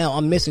money, and now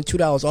I'm missing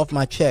 $2 off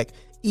my check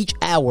each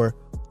hour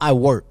I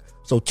work.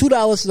 So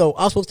 $2, so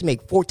I was supposed to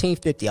make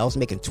 $14.50. I was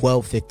making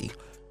 $12.50.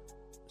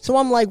 So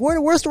I'm like,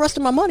 where's the rest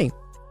of my money?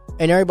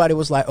 And everybody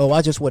was like, oh,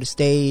 I just would have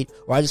stayed,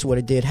 or I just would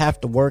have did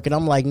half the work. And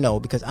I'm like, no,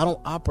 because I don't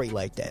operate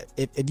like that.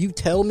 If you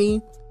tell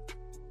me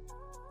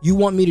you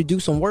want me to do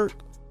some work,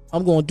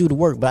 I'm going to do the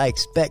work, but I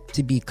expect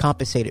to be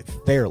compensated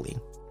fairly,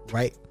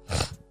 right? I'm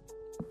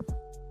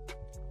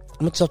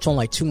going to touch on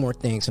like 2 more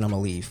things and I'm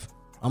going to leave.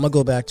 I'm going to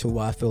go back to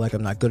why I feel like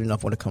I'm not good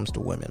enough when it comes to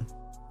women.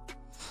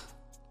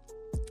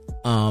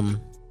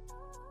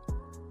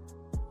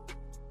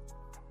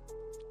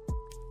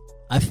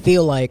 I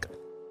feel like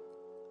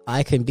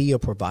I can be a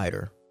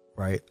provider,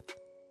 right?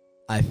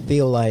 I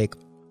feel like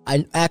I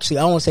don't want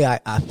to say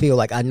I feel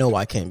like I know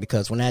I can,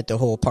 because when I had the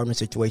whole apartment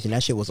situation,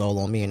 that shit was all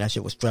on me and that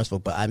shit was stressful,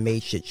 but I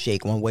made shit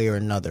shake one way or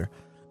another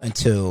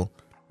until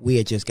we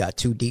had just got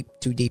too deep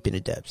in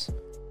the depths.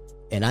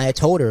 And I had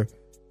told her,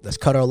 let's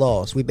cut our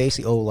loss. We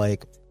basically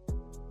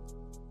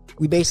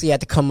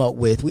had to come up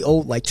with, we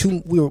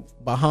were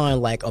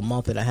behind like a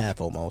month and a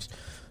half almost.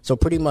 So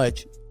pretty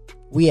much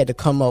we had to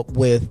come up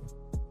with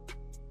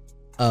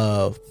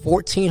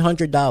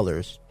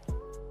 $1,400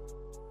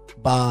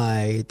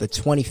 by the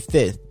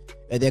 25th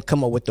and then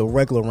come up with the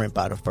regular rent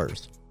by the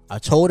 1st. I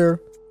told her,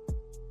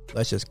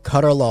 let's just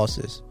cut our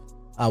losses.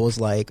 I was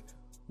like,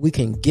 we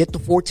can get the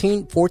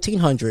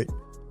 $1,400,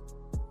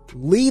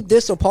 leave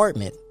this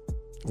apartment,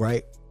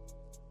 right?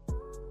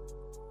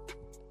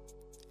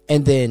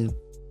 And then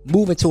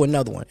move into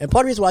another one. And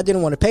part of the reason why I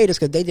didn't want to pay this,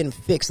 because they didn't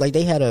fix, like,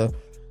 they had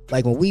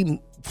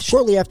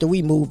shortly after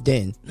we moved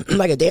in,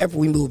 like a day after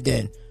we moved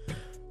in,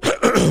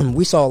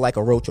 we saw like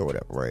a roach or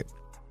whatever, right?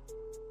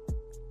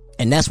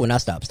 And that's when I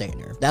stopped staying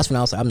there. That's when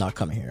I was like, I'm not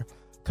coming here.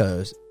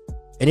 And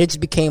it just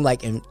became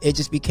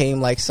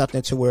like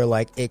something to where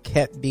like it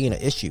kept being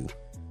an issue.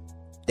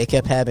 They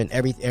kept having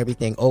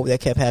everything. Oh, they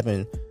kept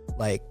having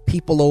like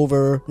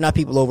not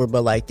people over,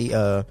 but like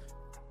the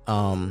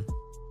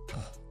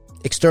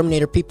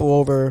exterminator people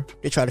over.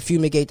 They try to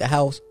fumigate the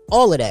house,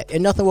 all of that,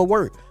 and nothing would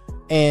work.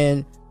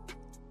 And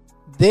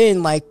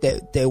then like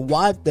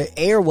the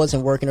air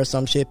wasn't working or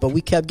some shit, but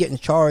we kept getting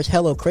charged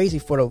hella crazy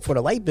for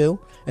the light bill.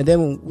 And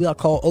then when we got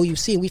called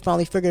OUC and we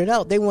finally figured it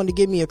out, they wanted to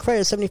give me a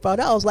credit of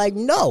 $75. Like,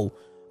 no,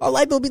 our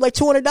light bill would be like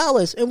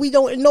 $200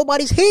 and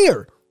nobody's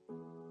here.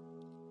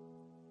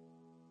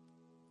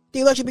 The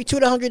election be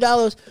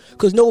 $200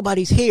 because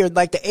nobody's here.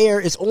 Like, the air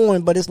is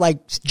on, but it's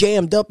like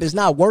jammed up. It's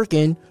not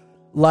working.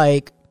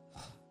 Like,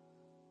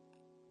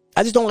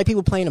 I just don't like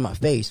people playing in my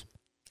face.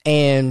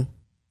 And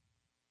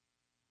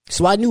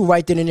so I knew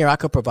right then and there I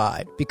could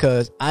provide,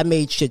 because I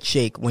made shit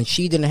shake. When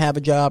she didn't have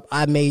a job,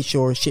 I made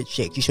sure shit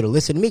shake. She should have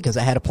listened to me because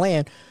I had a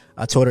plan.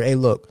 I told her, hey,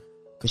 look,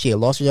 because she had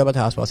lost her job at the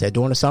hospital. I said,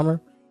 during the summer,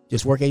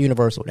 just work at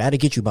Universal. That'll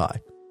get you by.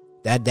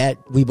 That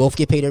we both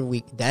get paid every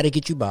week. That'll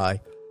get you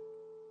by.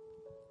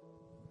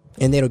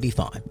 And then it'll be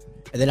fine.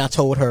 And then I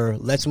told her,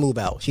 let's move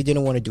out. She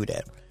didn't want to do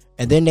that.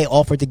 And then they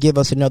offered to give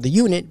us another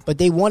unit, but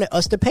they wanted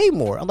us to pay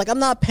more. I'm like, I'm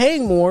not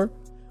paying more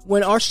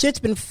when our shit's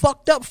been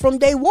fucked up from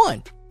day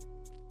one.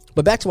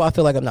 But back to why I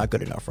feel like I'm not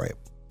good enough, right?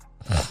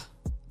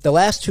 The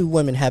last 2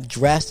 women have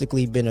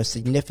drastically been a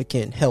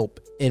significant help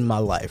in my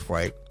life,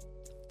 right?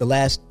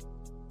 I'll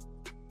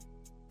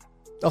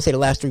say the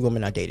last 3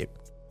 women I dated.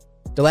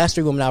 The last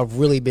 3 women I've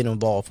really been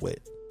involved with,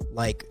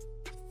 like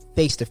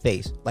face to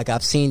face. Like,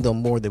 I've seen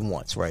them more than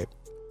once, right?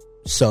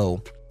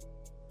 So,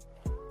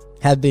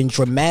 have been a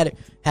dramatic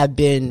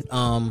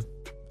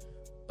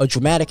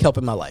help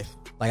in my life.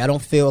 Like, I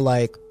don't feel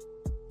like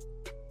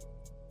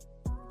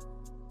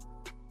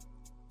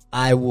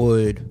I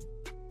would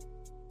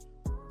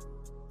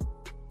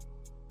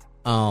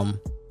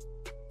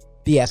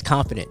be as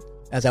confident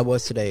as I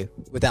was today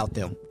without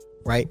them,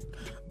 right?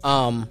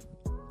 And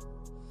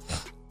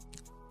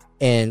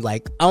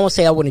like, I won't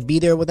say I wouldn't be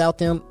there without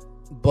them,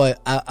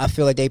 but I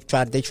feel like they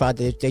tried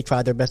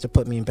their best to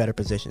put me in better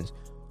positions.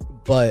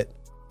 But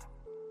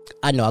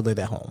I know I live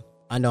at home.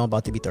 I know I'm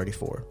about to be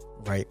 34,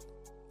 right?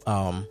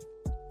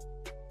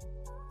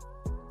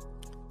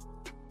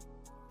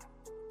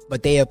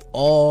 But they have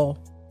all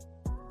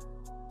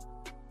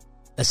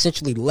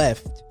essentially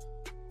left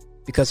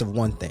because of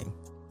one thing.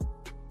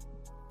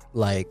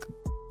 Like,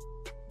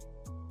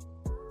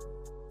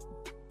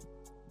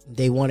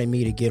 they wanted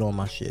me to get on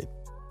my shit.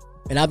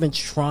 And I've been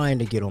trying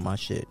to get on my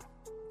shit.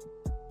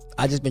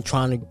 I just been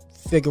trying to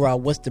figure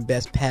out what's the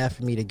best path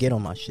for me to get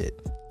on my shit.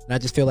 And And I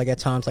just feel like at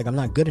times, like, I'm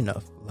not good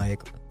enough.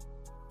 Like,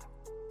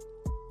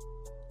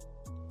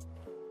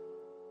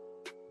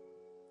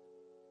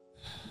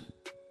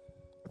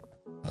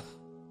 I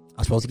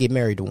was supposed to get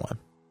married to one.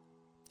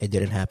 It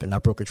didn't happen. I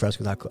broke her trust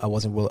because I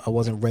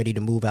wasn't ready to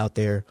move out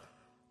there.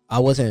 I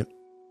wasn't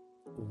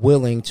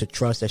willing to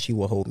trust that she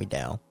will hold me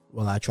down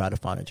while I tried to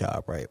find a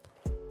job, right?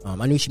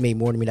 I knew she made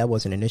more than me. That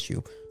wasn't an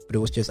issue. But it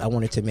was just, I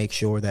wanted to make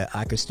sure that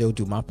I could still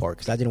do my part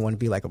because I didn't want to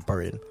be like a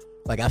burden.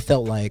 Like, I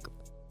felt like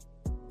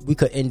we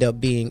could end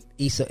up being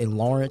Issa and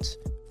Lawrence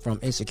from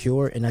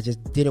Insecure, and I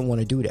just didn't want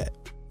to do that.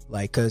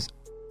 Like, because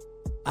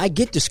I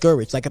get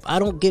discouraged. Like, if I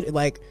don't get,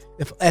 like,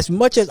 if as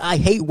much as I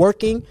hate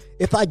working,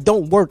 if I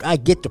don't work, I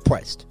get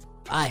depressed.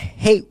 I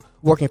hate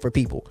working for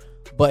people.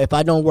 But if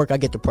I don't work, I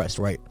get depressed,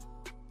 right?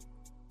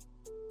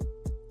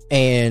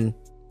 And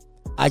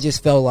I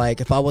just felt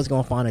like if I was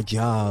going to find a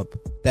job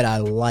that I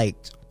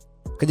liked,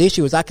 because the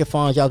issue is I could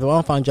find jobs, but if I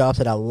don't find jobs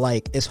that I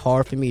like, it's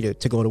hard for me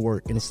to go to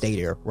work and to stay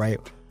there, right?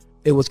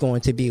 It was going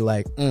to be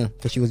like,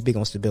 because she was big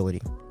on stability.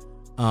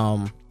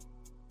 The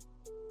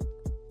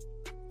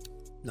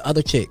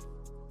other chick,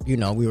 you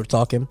know, we were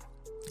talking,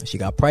 she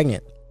got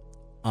pregnant.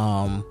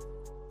 And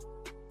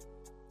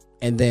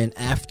then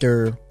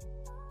after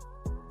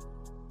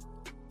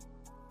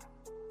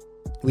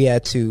we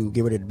had to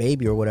get rid of the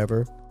baby or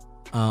whatever,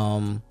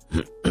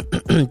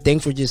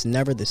 things were just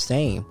never the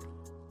same.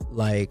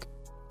 Like,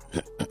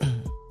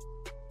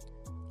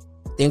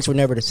 things were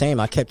never the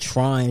same. I kept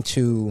trying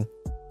to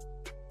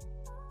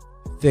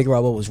figure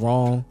out what was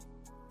wrong,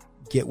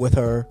 get with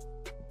her,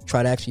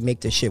 try to actually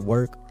make this shit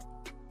work.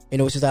 And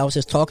it was just, I was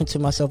just talking to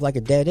myself like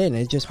a dead end.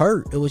 It just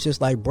hurt. It was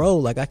just like, bro,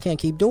 like, I can't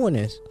keep doing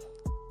this.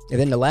 And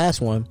then the last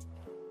one,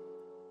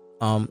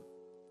 my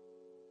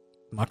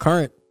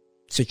current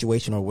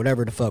situation or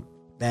whatever the fuck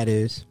that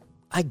is,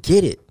 I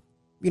get it.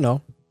 You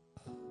know,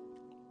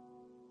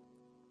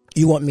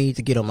 you want me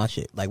to get on my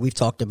shit. Like, we've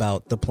talked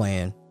about the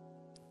plan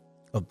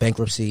of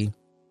bankruptcy,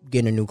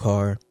 getting a new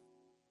car,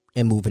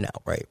 and moving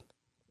out, right?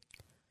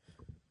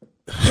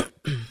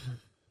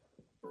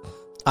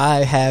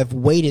 I have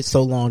waited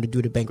so long to do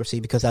the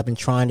bankruptcy because I've been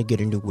trying to get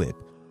a new whip,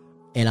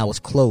 and I was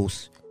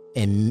close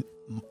in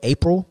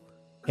April,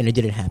 and it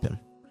didn't happen.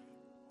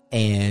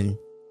 And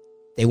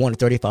they wanted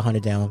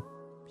 $3,500 down,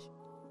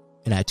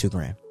 and I had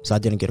 $2,000, so I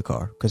didn't get a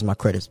car because my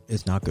credit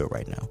is not good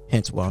right now.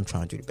 Hence why I'm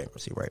trying to do the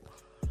bankruptcy, right?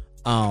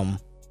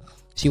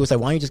 She was like,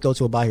 why don't you just go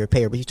to a buy here,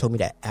 pay her? But she told me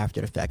that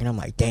after the fact. And I'm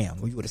like, damn,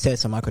 well, you would have said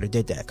something, I could have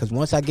did that. Because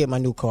once I get my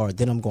new car,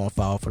 then I'm going to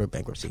file for the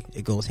bankruptcy.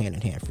 It goes hand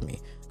in hand for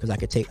me. Because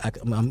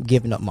I'm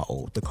giving up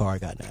the car I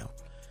got now.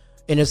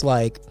 And it's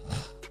like,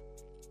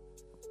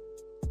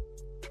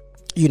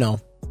 you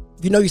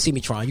see me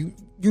trying.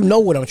 You know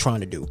what I'm trying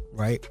to do,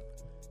 right?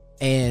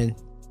 And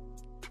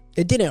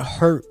it didn't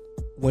hurt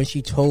when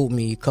she told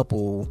me a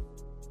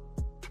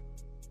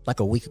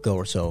week ago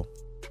or so.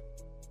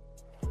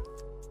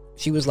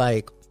 She was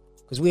like,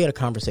 because we had a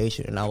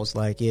conversation, and I was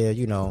like, yeah,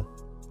 I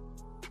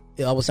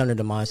was under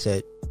the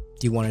mindset,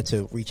 do you wanted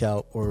to reach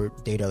out or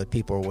date other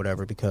people or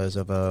whatever because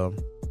of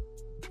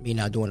me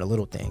not doing the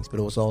little things. But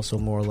it was also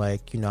more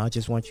like, I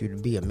just want you to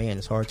be a man.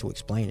 It's hard to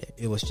explain it.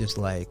 It was just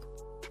like,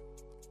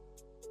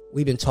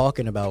 we've been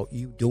talking about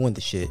you doing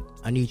the shit.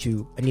 I need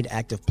an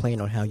active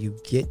plan on how you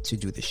get to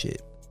do the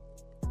shit.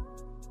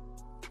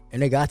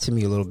 And it got to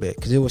me a little bit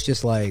because it was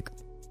just like,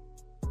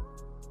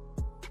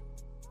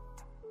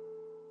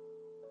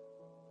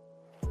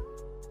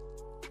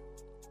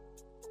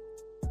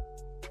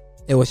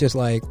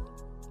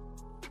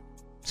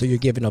 so you're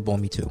giving up on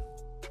me too.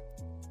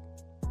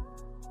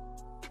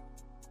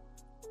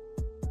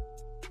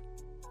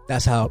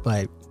 That's how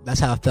I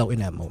felt in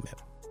that moment.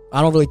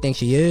 I don't really think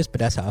she is,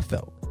 but that's how I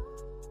felt.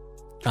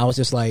 I was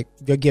just like,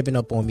 you're giving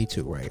up on me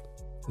too, right?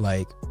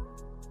 Like,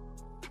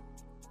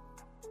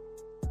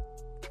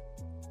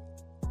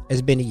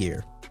 it's been a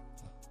year.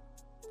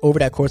 Over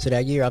that course of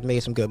that year, I've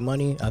made some good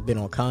money. I've been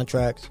on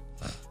contracts.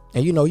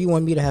 And you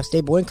want me to have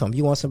stable income.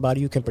 You want somebody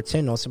you can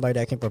pretend on, somebody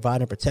that can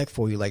provide and protect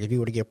for you. Like, if you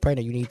were to get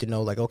pregnant, you need to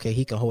know, like, okay,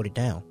 he can hold it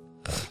down.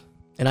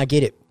 And I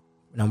get it.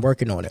 And I'm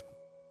working on it.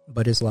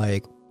 But it's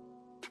like,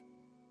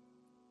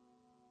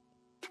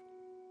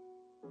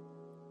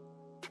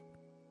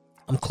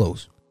 I'm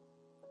close.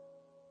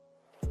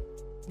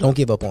 Don't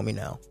give up on me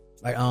now.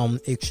 Like,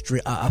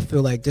 I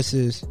feel like this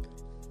is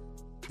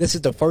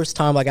the first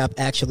time, like, I've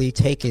actually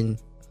taken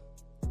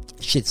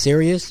shit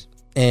serious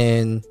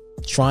and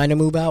trying to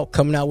move out,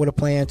 coming out with a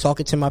plan,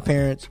 talking to my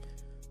parents,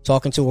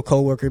 talking to a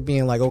coworker,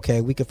 being like, okay,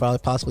 we could probably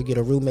possibly get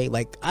a roommate.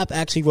 Like, I've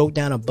actually wrote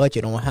down a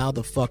budget on how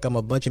the fuck I'm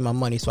gonna budget my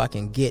money so I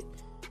can get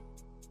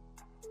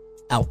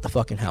out the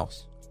fucking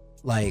house.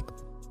 Like,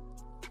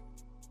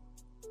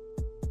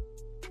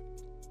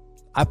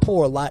 I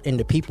pour a lot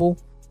into people,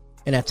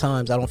 and at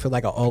times I don't feel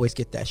like I always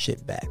get that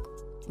shit back,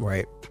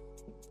 right?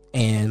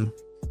 And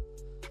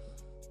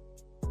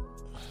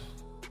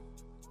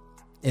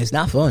it's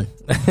not fun.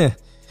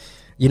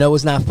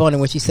 It's not fun.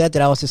 And when she said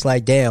that, I was just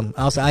like, damn.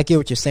 I get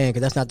what you're saying,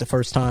 because that's not the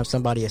first time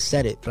somebody has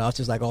said it. But I was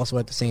just like, also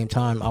at the same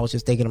time, I was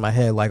just thinking in my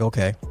head, like,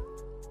 okay,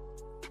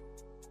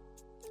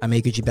 I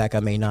may get you back, I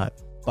may not.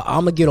 But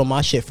I'm gonna get on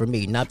my shit for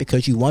me, not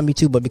because you want me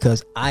to, but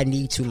because I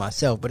need to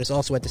myself. But it's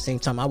also at the same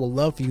time, I would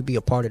love for you to be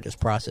a part of this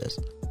process.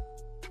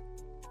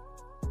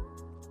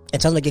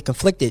 And sometimes I get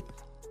conflicted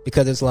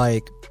because it's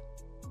like,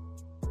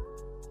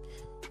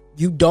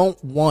 you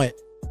don't want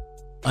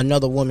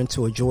another woman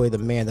to enjoy the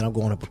man that I'm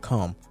going to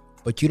become,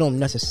 but you don't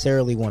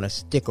necessarily want to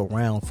stick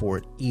around for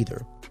it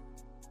either.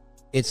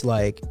 It's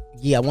like,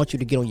 yeah, I want you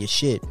to get on your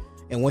shit,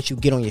 and once you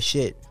get on your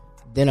shit,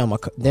 then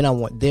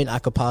I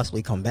could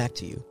possibly come back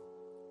to you.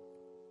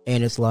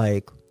 And it's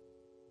like,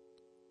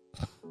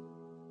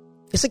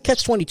 it's a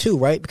catch-22,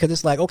 right? Because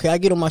it's like, okay, I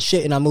get on my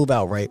shit and I move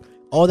out, right?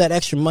 All that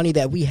extra money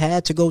that we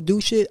had to go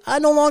do shit, I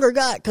no longer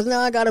got, because now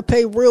I gotta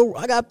pay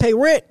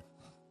rent.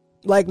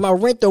 Like, my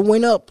rent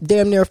went up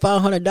damn near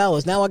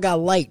 $500. Now I got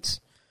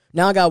lights.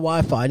 Now I got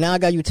Wi-Fi. Now I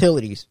got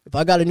utilities. If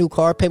I got a new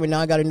car payment, now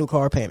I got a new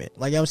car payment.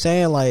 Like, you know what I'm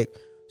saying? Like,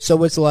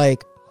 so it's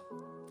like,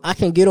 I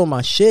can get on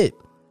my shit,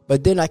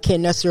 but then I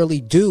can't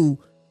necessarily I'm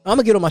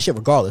gonna get on my shit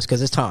regardless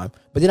because it's time.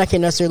 But then I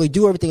can't necessarily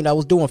do everything that I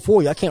was doing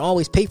for you. I can't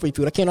always pay for your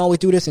food. I can't always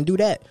do this and do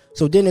that.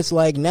 So then it's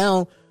like,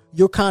 now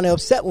you're kind of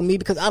upset with me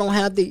because I don't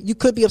have you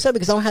could be upset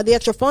because I don't have the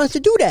extra funds to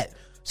do that.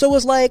 So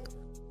it's like,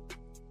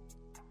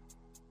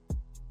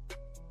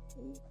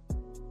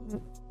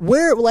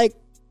 where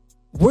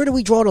do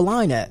we draw the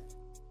line at?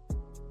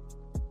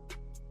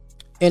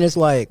 And it's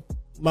like,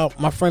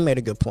 my friend made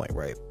a good point,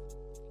 right?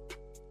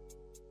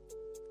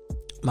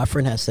 My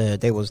friend had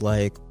said, they was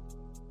like,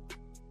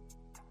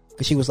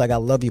 because she was like, I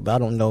love you, but I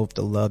don't know if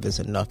the love is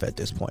enough at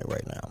this point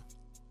right now.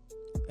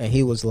 And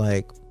he was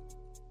like,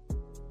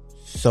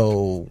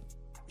 so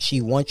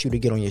she wants you to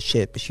get on your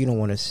shit, but she don't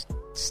want to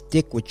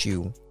stick with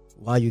you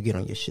while you get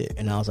on your shit.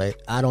 And I was like,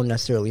 I don't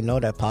necessarily know.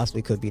 That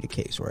possibly could be the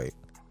case, right?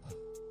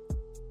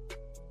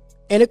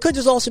 And it could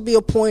just also be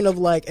a point of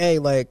like, hey,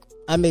 like,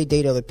 I may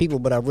date other people,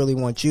 but I really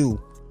want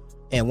you.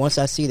 And once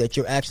I see that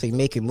you're actually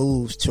making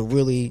moves to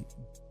really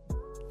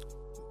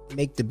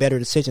make the better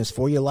decisions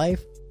for your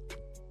life,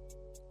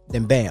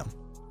 then bam.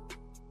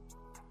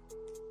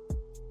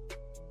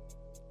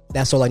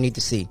 That's all I need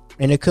to see.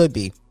 And it could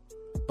be.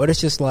 But it's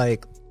just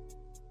like,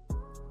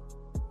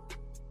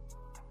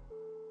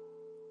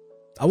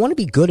 I want to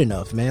be good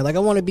enough, man. Like, I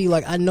want to be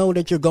like, I know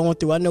that you're going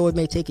through, I know it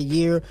may take a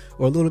year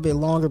or a little bit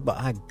longer, but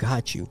I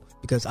got you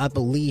because I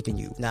believe in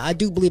you. Now, I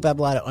do believe I have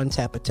a lot of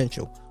untapped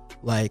potential.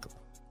 Like,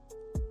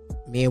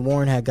 me and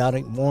Warren had got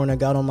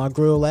on my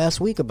grill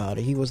last week about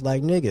it. He was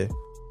like, nigga.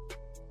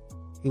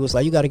 He was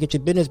like, you got to get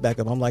your business back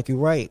up. I'm like, you're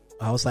right.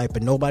 I was like,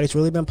 but nobody's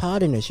really been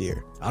podding this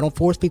year. I don't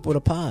force people to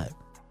pod.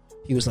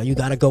 He was like, you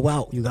got to go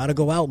out. You got to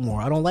go out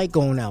more. I don't like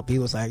going out. He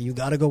was like, you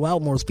got to go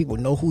out more so people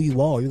know who you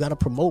are. You got to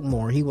promote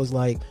more. He was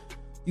like,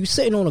 you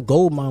sitting on a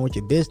gold mine with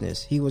your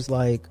business. He was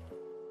like,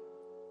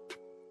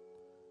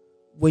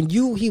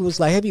 he was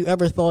like, have you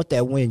ever thought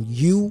that when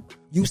you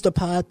used to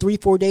pod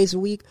 3-4 days a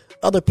week,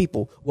 other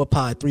people would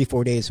pod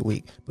 3-4 days a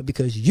week? But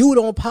because you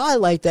don't pod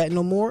like that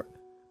no more,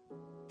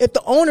 if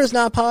the owner's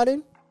not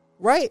podding,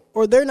 right?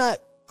 Or they're not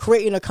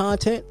creating the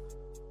content,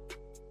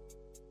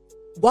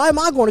 why am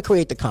I going to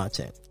create the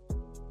content?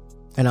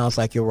 And I was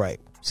like, you're right.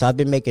 So I've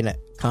been making a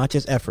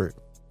conscious effort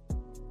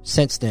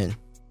since then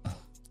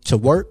to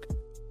work,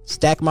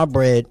 stack my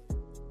bread,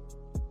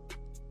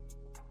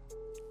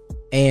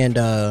 and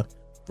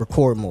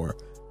record more.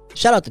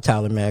 Shout out to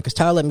Tyler, man, because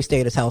Tyler let me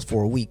stay at his house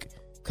for a week.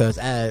 Because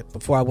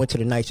before I went to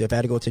the night shift, I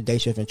had to go to the day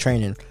shift and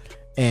training.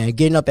 And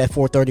getting up at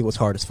 4:30 was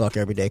hard as fuck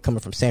every day coming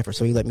from Sanford.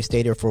 So he let me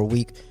stay there for a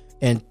week.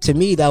 And to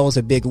me, that was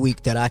a big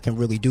week that I can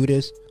really do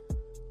this.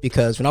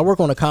 Because when I work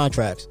on the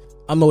contracts,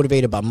 I'm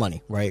motivated by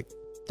money, right?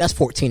 That's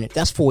 40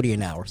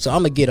 an hour. So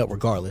I'm going to get up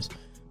regardless.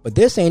 But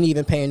this ain't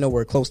even paying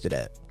nowhere close to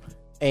that.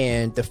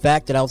 And the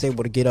fact that I was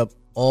able to get up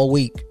all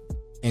week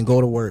and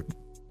go to work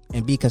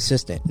and be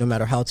consistent, no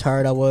matter how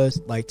tired I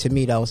was, like, to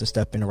me, that was a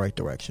step in the right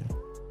direction.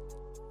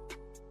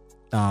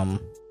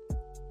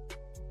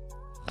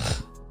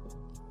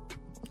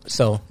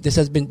 So this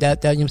has been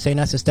that you know what I'm saying,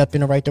 that's a step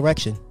in the right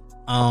direction.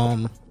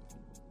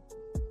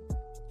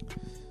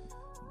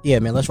 Yeah,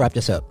 man, let's wrap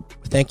this up.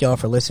 Thank y'all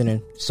for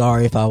listening.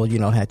 Sorry if I was,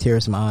 had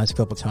tears in my eyes a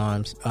couple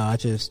times. I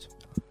just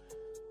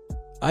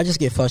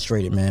get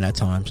frustrated, man, at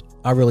times.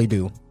 I really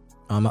do.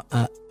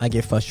 I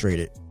get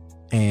frustrated,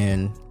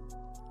 and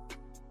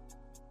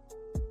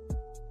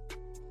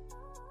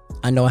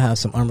I know I have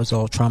some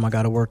unresolved trauma I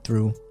got to work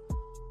through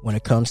when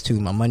it comes to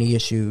my money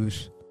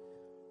issues,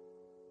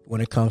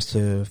 when it comes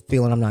to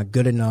feeling I'm not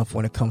good enough,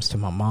 when it comes to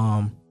my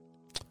mom.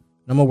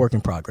 I'm a work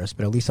in progress,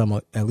 but at least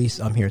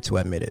I'm here to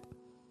admit it.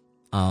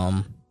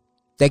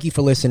 Thank you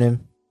for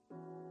listening.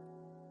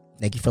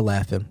 Thank you for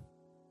laughing.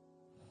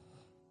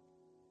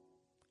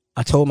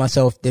 I told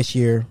myself this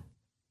year,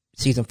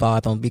 season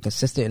 5, I'm gonna be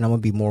consistent and I'm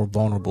gonna be more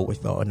vulnerable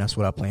with y'all, and that's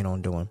what I plan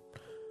on doing.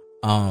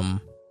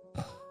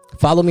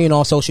 Follow me on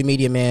all social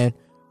media, man.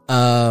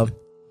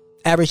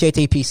 Average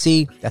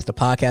JTPC, that's the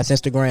podcast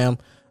Instagram.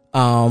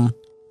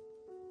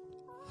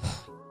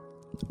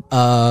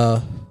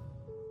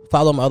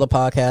 Follow my other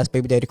podcast,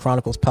 Baby Daddy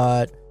Chronicles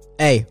Pod.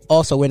 Hey,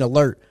 also an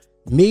alert.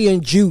 Me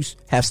and Juice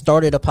have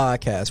started a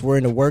podcast. We're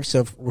in the works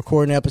of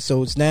recording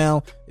episodes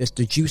now. It's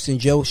the Juice and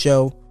Joe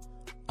Show.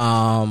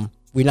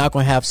 We're not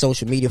going to have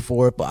social media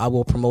for it, but I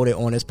will promote it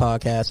on this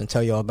podcast and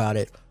tell y'all about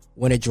it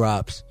when it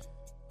drops.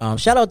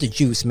 Shout out to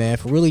Juice, man,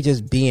 for really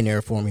just being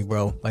there for me,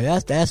 bro.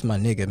 Like, that's my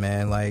nigga,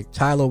 man. Like,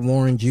 Tyler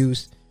Warren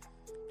Juice,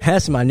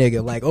 that's my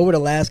nigga. Like, over the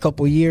last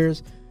couple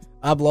years,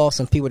 I've lost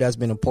some people that's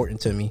been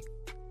important to me,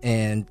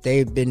 and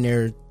they've been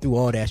there through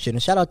all that shit.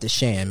 And shout out to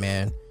Shan,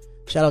 man.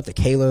 Shout out to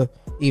Kayla.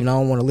 Even I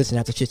don't want to listen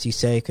after shit she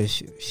say,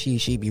 because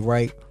she be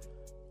right.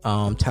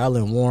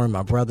 Tyler and Warren,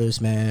 my brothers,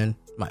 man,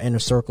 my inner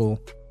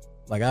circle.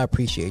 Like, I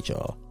appreciate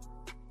y'all.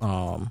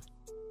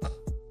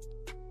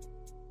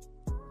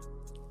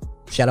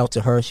 Shout out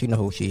to her. She know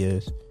who she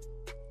is.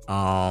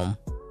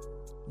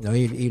 You know,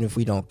 even if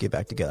we don't get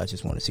back together, I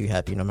just want to see you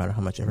happy, no matter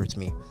how much it hurts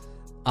me.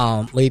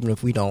 Even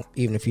if you don't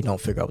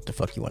figure out what the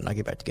fuck you want, and I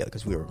get back together,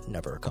 because we were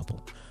never a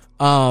couple.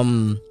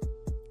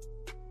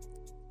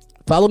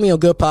 Follow me on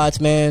Good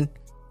Pods, man.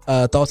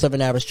 Thoughts of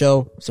an Average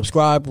Joe.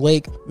 Subscribe,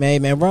 like,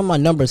 man, run my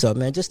numbers up,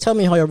 man. Just tell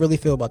me how y'all really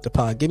feel about the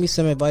pod. Give me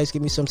some advice,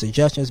 give me some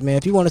suggestions, man.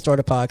 If you want to start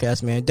a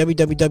podcast, man,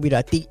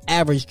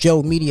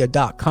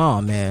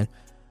 www.theaveragejoemedia.com, man.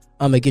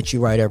 I'm gonna get you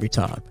right every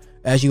time.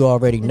 As you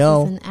already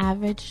know, this is an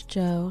Average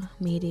Joe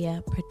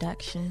Media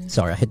production.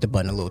 Sorry, I hit the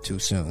button a little too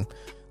soon.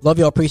 Love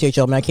y'all, appreciate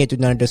y'all, man. I can't do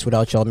none of this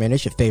without y'all, man.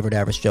 It's your favorite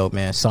Average Joe,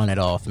 man. Sign it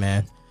off,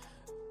 man.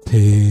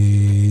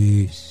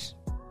 Peace.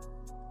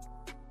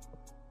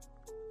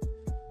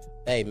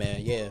 Hey,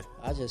 man, yeah.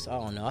 I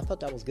don't know. I thought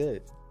that was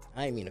good.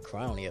 I didn't mean to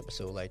cry on the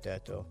episode like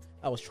that, though.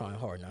 I was trying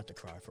hard not to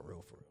cry for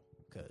real.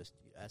 Because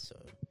that's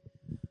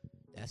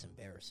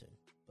embarrassing.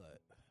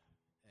 But,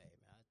 hey,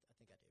 man, I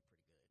think I did pretty good.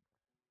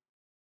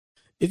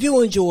 If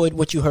you enjoyed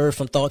what you heard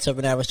from Thoughts of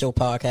an Average Joe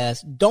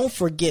podcast, don't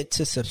forget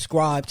to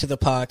subscribe to the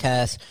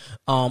podcast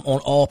on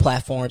all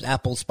platforms,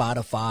 Apple,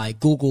 Spotify,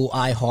 Google,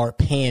 iHeart,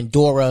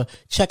 Pandora.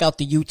 Check out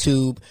the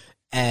YouTube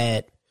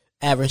at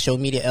Average Joe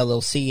Media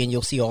LLC, and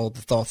you'll see all of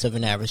the Thoughts of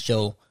an Average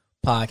Joe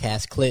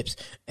podcast clips.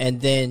 And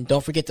then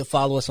don't forget to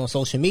follow us on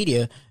social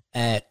media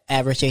at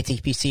Average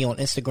ATPC on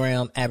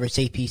Instagram, Average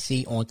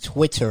APC on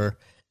Twitter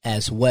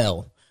as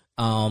well.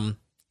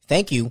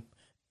 Thank you,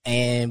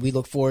 and we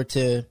look forward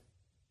to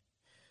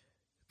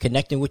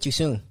connecting with you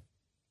soon.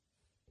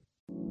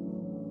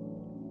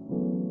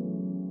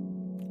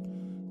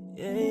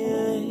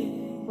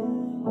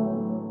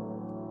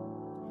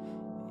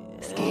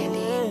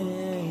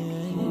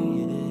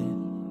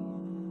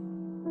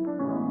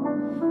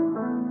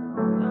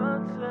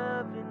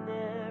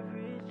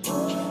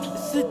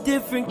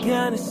 Different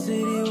kind of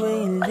city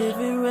when you live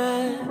it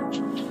right.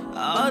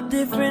 All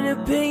different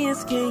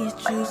opinions, can you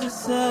choose a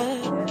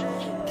side?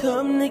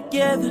 Come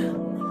together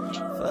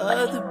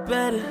for the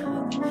better.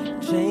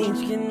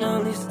 Change can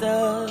only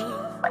start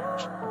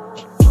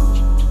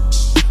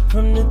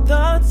from the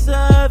thoughts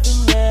of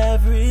an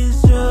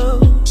average Joe.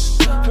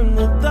 From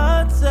the thoughts